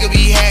these niggas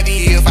be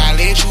happy if I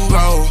let you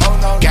go.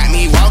 Got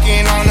me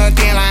walking on a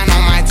thin line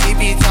on my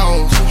tippy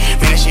toes.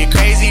 Man, that shit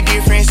crazy,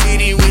 different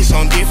city with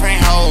some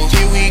different hoes.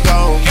 Here we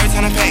go. Every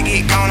time the pack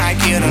get gone, I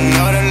get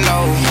another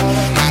load.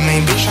 My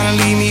main bitch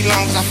tryna leave me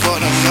alone, cause I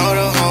fucked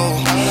another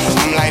hoe.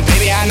 I'm like,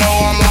 baby, I know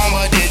I'm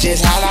wrong, but this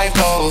just how life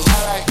goes.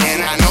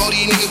 And I know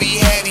these niggas be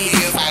happy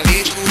if I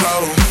let you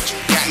go.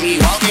 Got me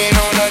walking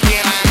on a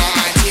thin line.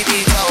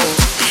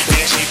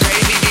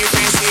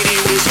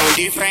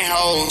 Different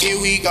hoes, here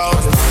we go.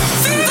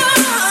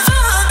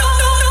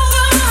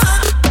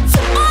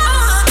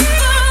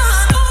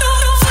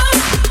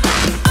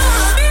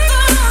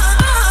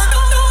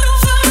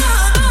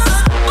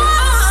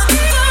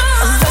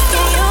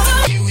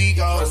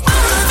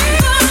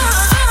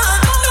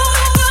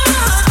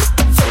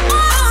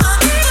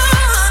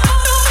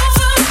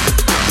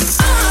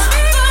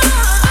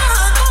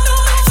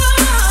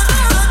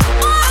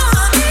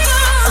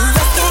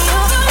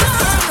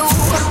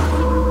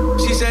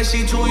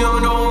 She too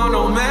young, don't want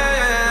no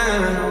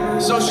man.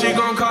 So she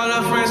gon' call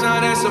her friends, now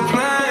that's a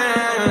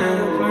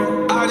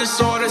plan. I just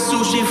ordered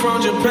sushi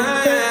from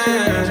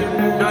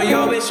Japan. Now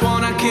yo bitch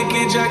wanna kick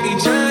it, Jackie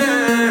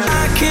Chan.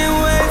 I can't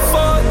wait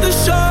for the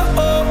show.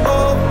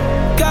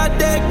 Got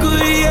that good,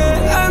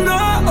 yeah, I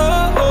know.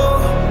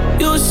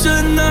 You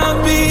should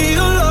not be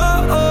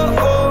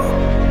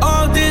alone.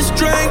 All this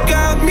drink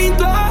got me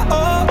low.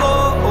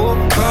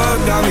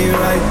 Got me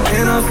right,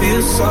 and I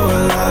feel so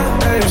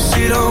alive. Hey,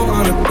 she don't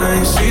wanna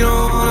think, she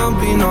don't wanna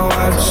be no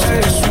wife.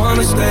 She just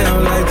wanna stay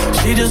up late,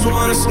 she just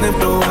wanna sniff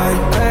the white.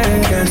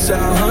 Hey, can't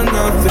tell her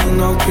nothing,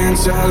 no, can't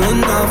tell her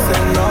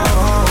nothing, no.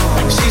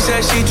 She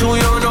said she too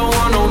young, don't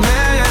want no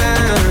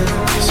man.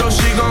 So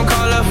she gon'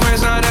 call her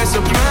friends, now that's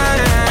a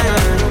plan.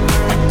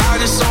 I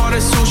just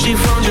ordered sushi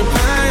from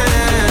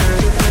Japan.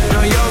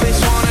 Now yo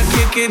bitch wanna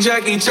kick it,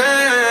 Jackie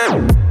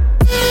Chan.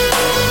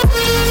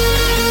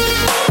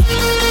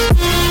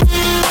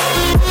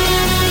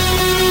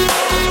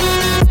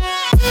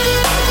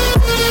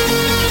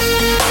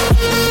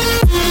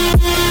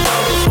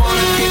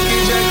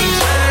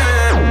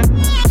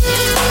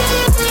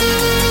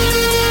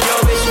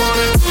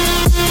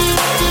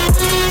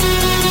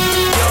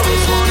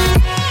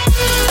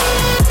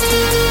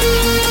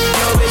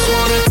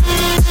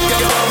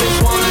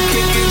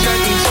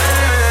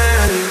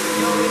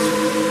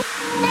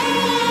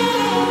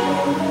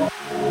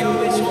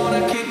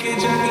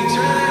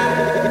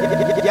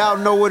 Y'all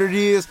know what it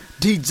is,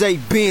 DJ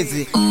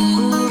BENZI.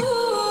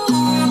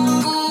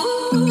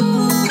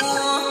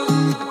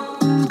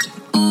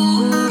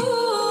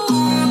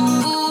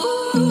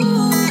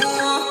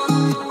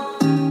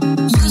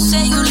 You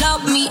say you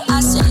love me, I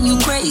say you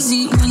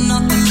crazy. We're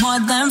nothing more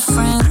than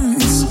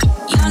friends.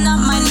 You're not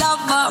my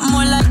lover,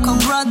 more like a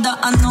brother.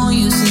 I know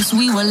you since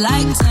we were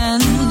like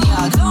 10.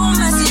 Yeah, don't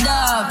mess it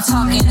up,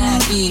 talking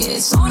at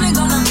ears. Only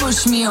gonna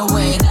push me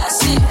away,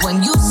 that's it.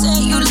 When you say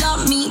you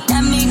love me,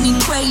 that made me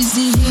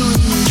crazy. Here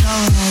we go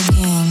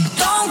again.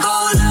 Don't go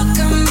look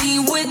at me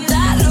with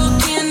that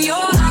look in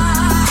your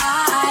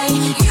eye.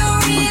 You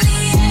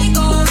really ain't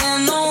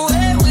going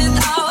nowhere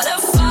without a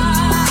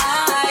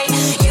fight.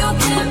 You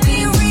can't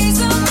be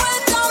reasoned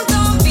with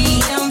don't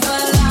be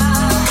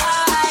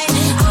impolite.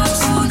 I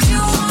told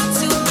you 1,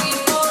 2, 3,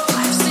 4,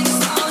 5,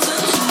 6,000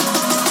 times.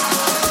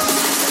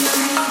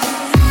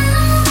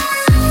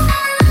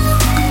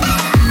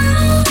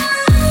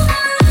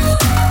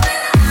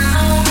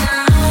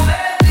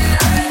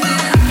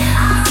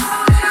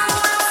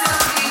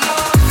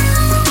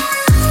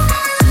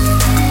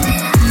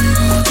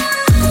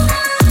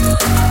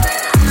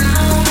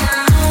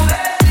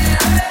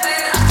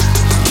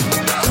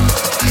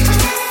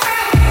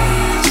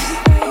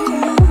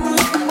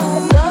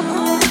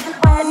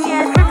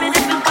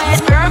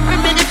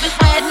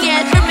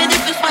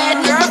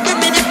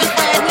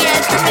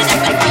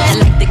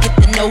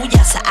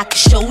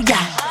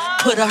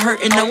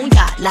 flirting on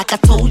ya, like I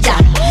told ya.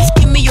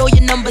 Give me all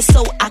your numbers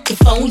so I can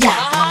phone ya.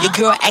 Your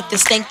girl acting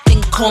stank,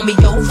 then call me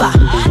over.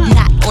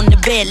 Not on the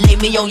bed, lay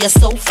me on your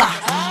sofa.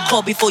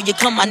 Call before you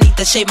come, I need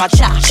to shave my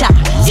chop.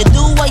 You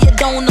do or you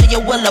don't, or you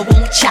will or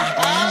won't cha.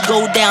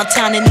 Go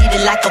downtown and eat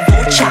it like a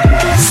vulture.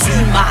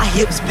 See my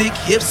hips, big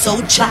hips,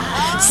 so cha.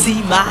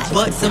 See my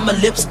butts and my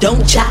lips,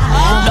 don't cha.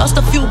 Lost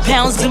a few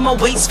pounds in my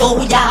waist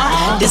for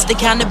ya. This the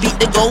kind of beat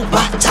that go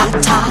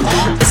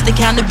ba-ta-ta. This the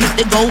kind of beat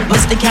that go,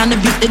 bust the kind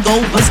of beat that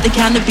go, bust the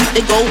kind of beat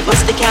that go,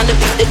 bust the kind of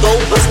beat that go,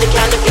 bust the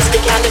kind of, bust the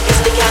kind of,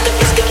 bust the kind of,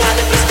 bust the kind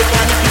of, bust the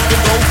kind of beat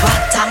that go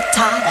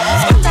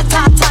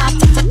ba-ta-ta.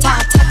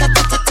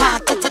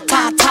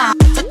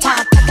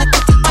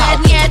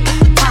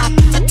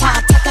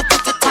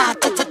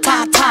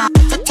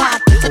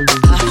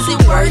 Is it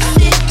worth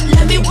it?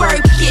 Let me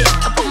work it.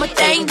 I put my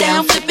thing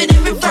down, flip it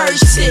and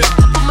reverse it.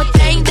 I put my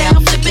thing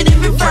down, flip it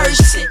and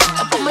reverse it.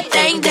 I put my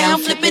thing down,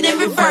 flip it and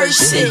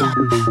reverse it.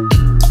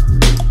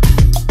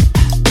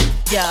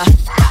 Yeah.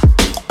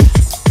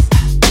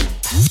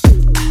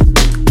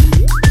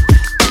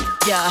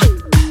 Yeah.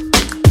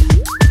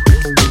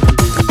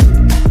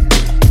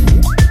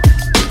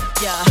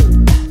 Yeah.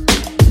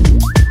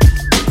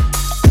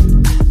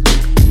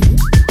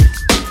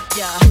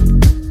 Yeah.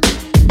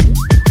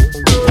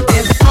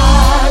 If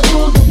I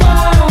rule the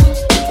world,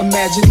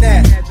 Imagine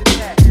that.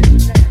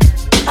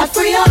 I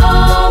free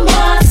all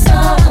my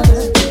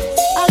sons.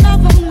 I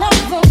love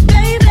them,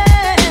 baby.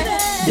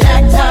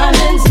 Black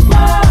diamonds and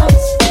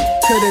pearls.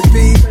 Could it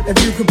be if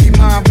you could be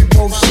mine, we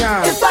both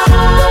shine? If I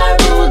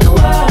rule the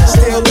world,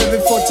 Still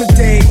living for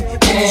today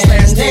in these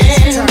last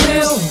days and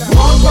we'll times.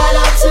 walk right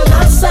up to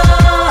the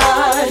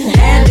sun,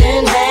 hand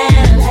in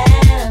hand.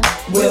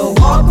 We'll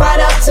walk right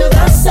up to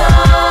the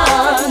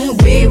sun.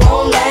 We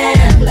won't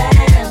land.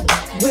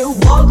 We'll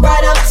walk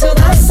right up to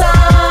the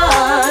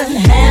sun,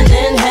 hand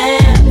in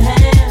hand.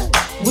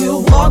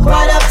 We'll walk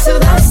right up to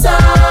the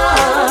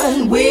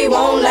sun. We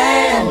won't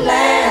land.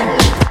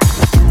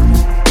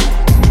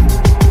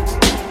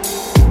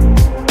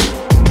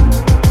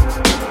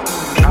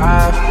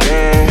 I've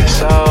been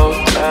so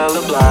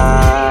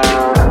colorblind.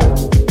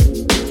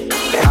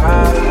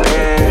 I've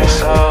been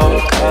so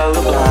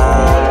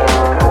colorblind.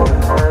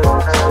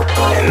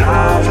 And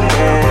I've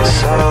been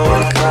so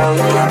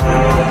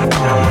colorblind.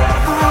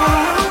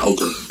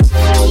 Okay.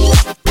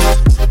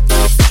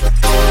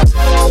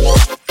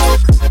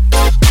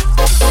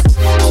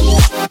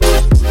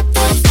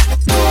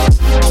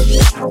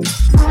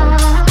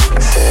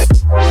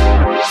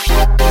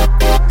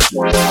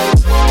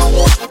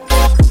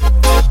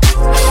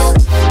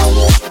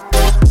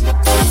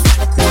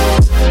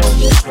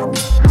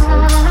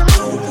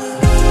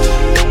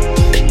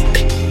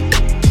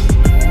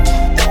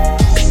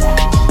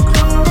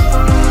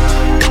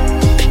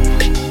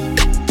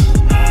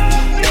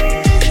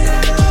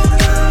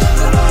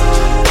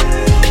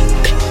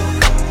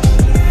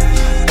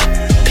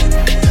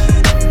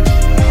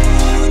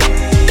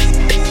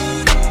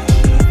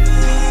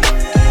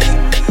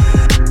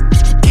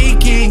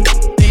 Kiki,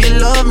 do you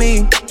love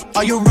me?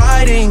 Are you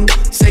riding?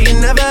 Say you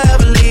never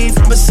ever leave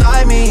from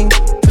beside me.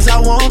 Cause I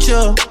want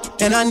you,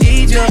 and I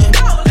need you.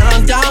 And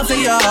I'm down for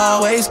you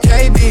always,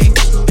 KB.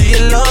 Do you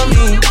love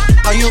me?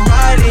 Are you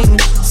riding?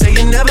 Say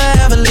you never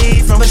ever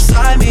leave from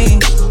beside me.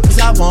 Cause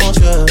I want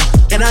you,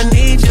 and I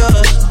need you.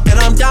 And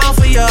I'm down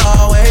for you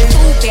always.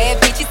 Two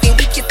bad bitches and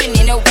we kissing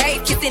in a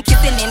rave. Kissing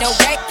in a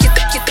rave.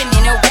 Kissing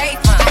in a rave.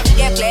 I see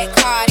that black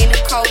card in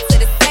the code to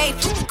the safe.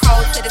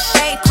 Code to the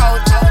safe. Code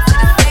to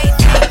the safe.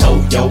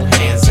 Throw your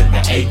hands in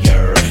the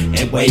air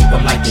and wave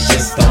them like you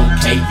just don't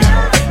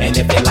care. And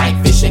if you like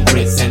fish and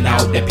grits and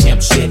all that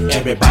pimp shit,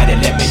 everybody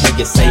let me hear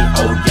you say,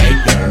 oh yeah,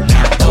 girl.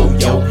 Now throw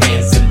your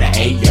hands in the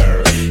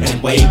air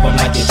and wave them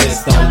like you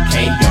just don't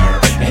care.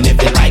 And if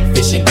you like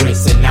fish and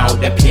grits and all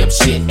that pimp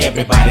shit,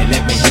 everybody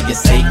let me hear you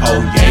say, oh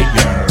yeah,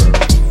 girl.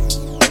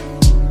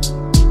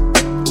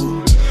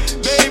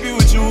 Baby,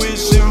 what you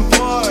wishing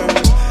for?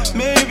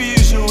 Maybe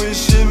you should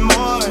wish it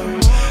more.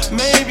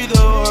 Maybe the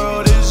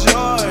world is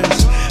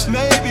yours.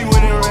 Maybe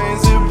when it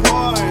rains it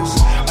pours.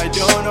 I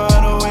don't know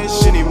how to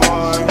wish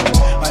anymore.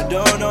 I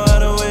don't know how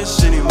to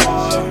wish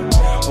anymore.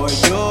 Or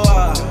do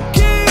I?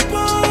 Keep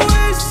on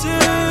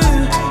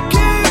wishing.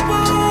 Keep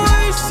on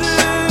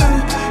wishing.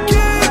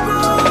 Keep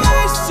on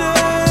wishing.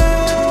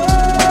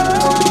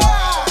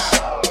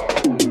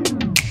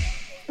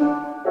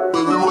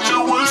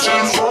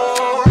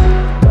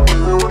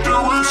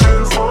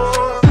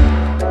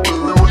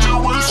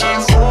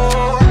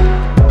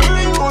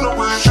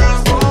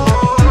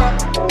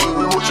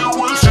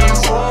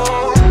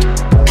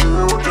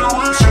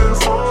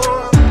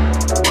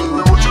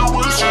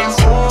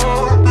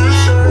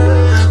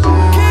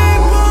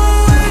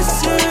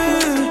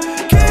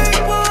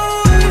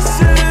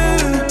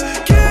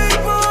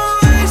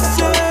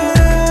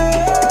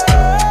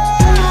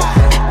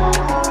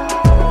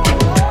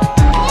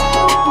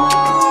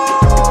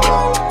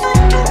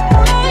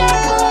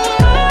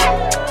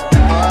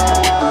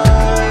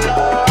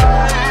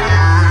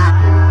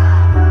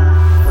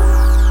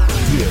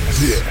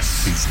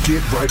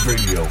 Right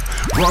Radio.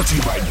 Brought to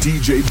you by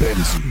DJ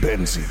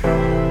BENZI.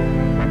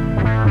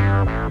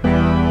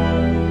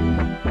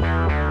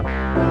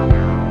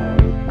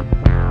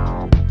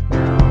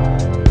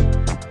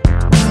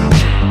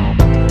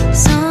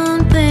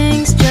 Some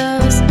things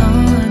just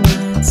aren't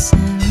that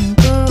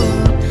simple.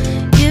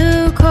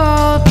 You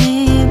caught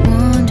me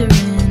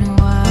wondering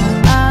why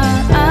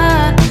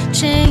I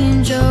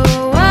change or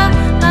why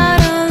I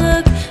don't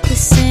look the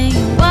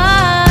same.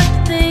 Why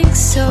I think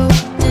so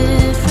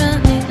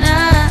differently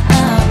now.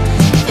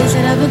 Is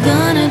it ever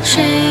gonna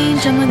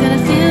change? Am I gonna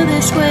feel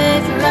this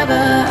way forever?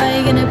 Are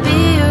you gonna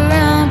be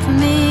around for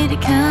me to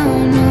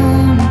count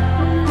on?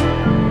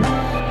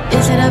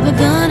 Is it ever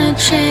gonna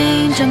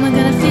change? Am I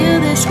gonna feel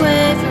this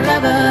way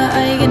forever?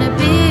 Are you gonna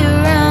be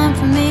around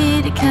for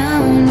me to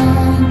count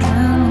on?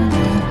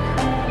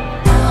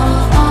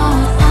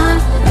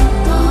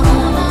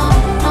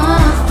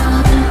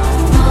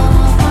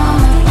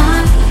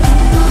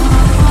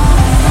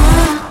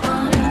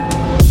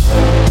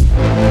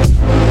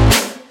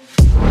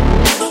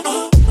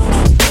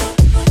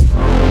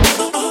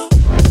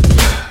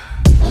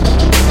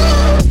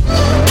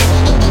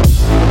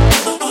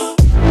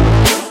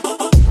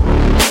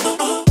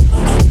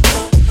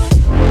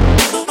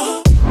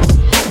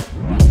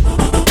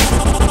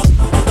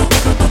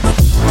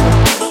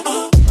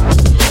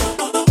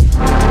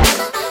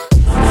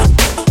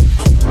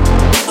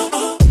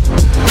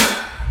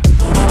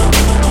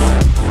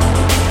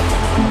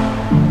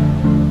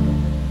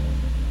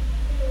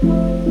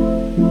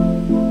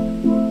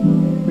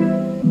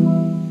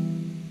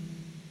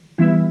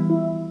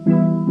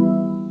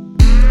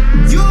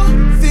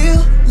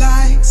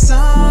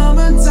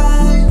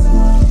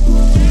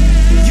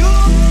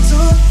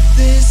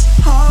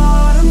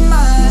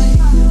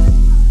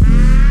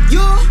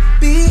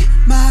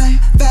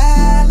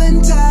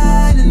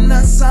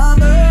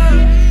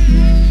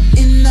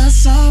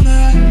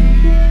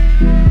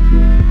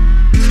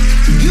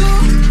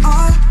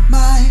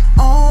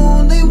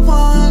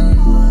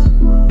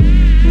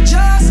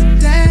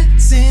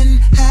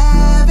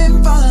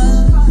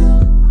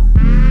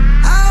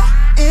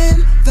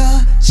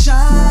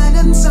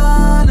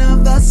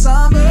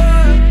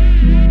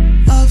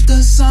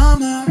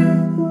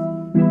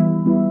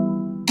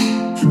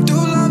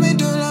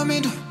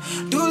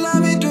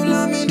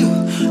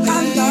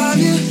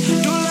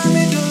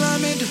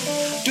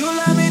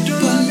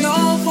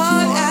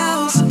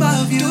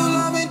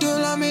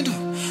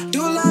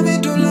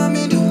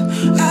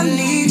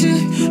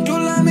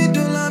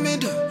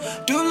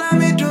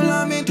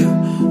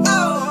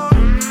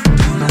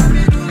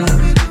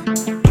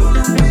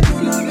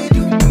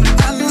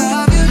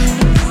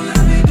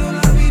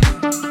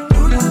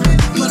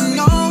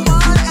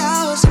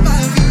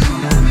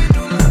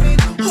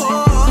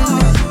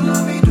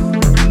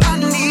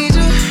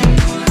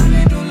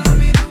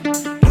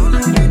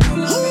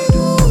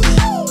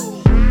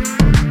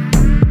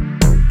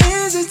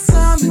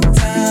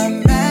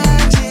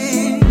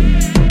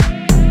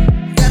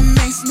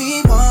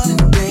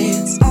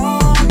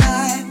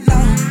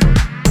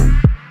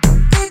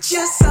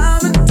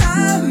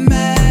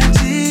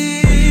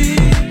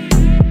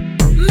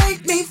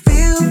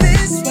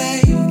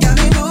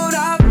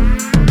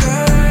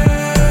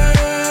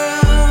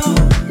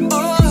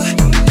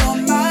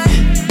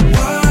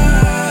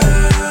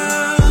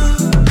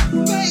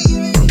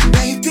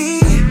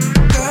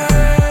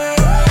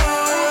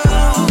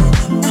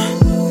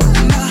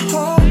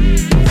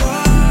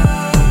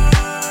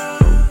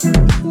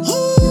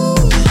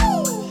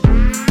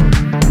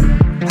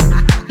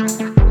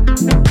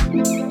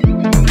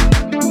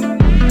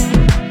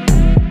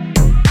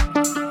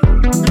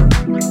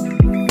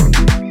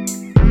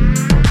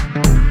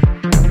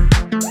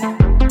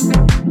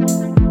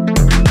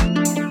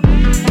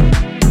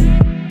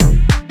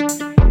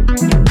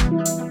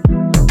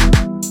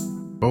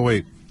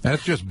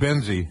 That's just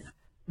BENZI.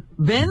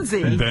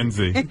 BENZI?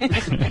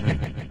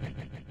 BENZI.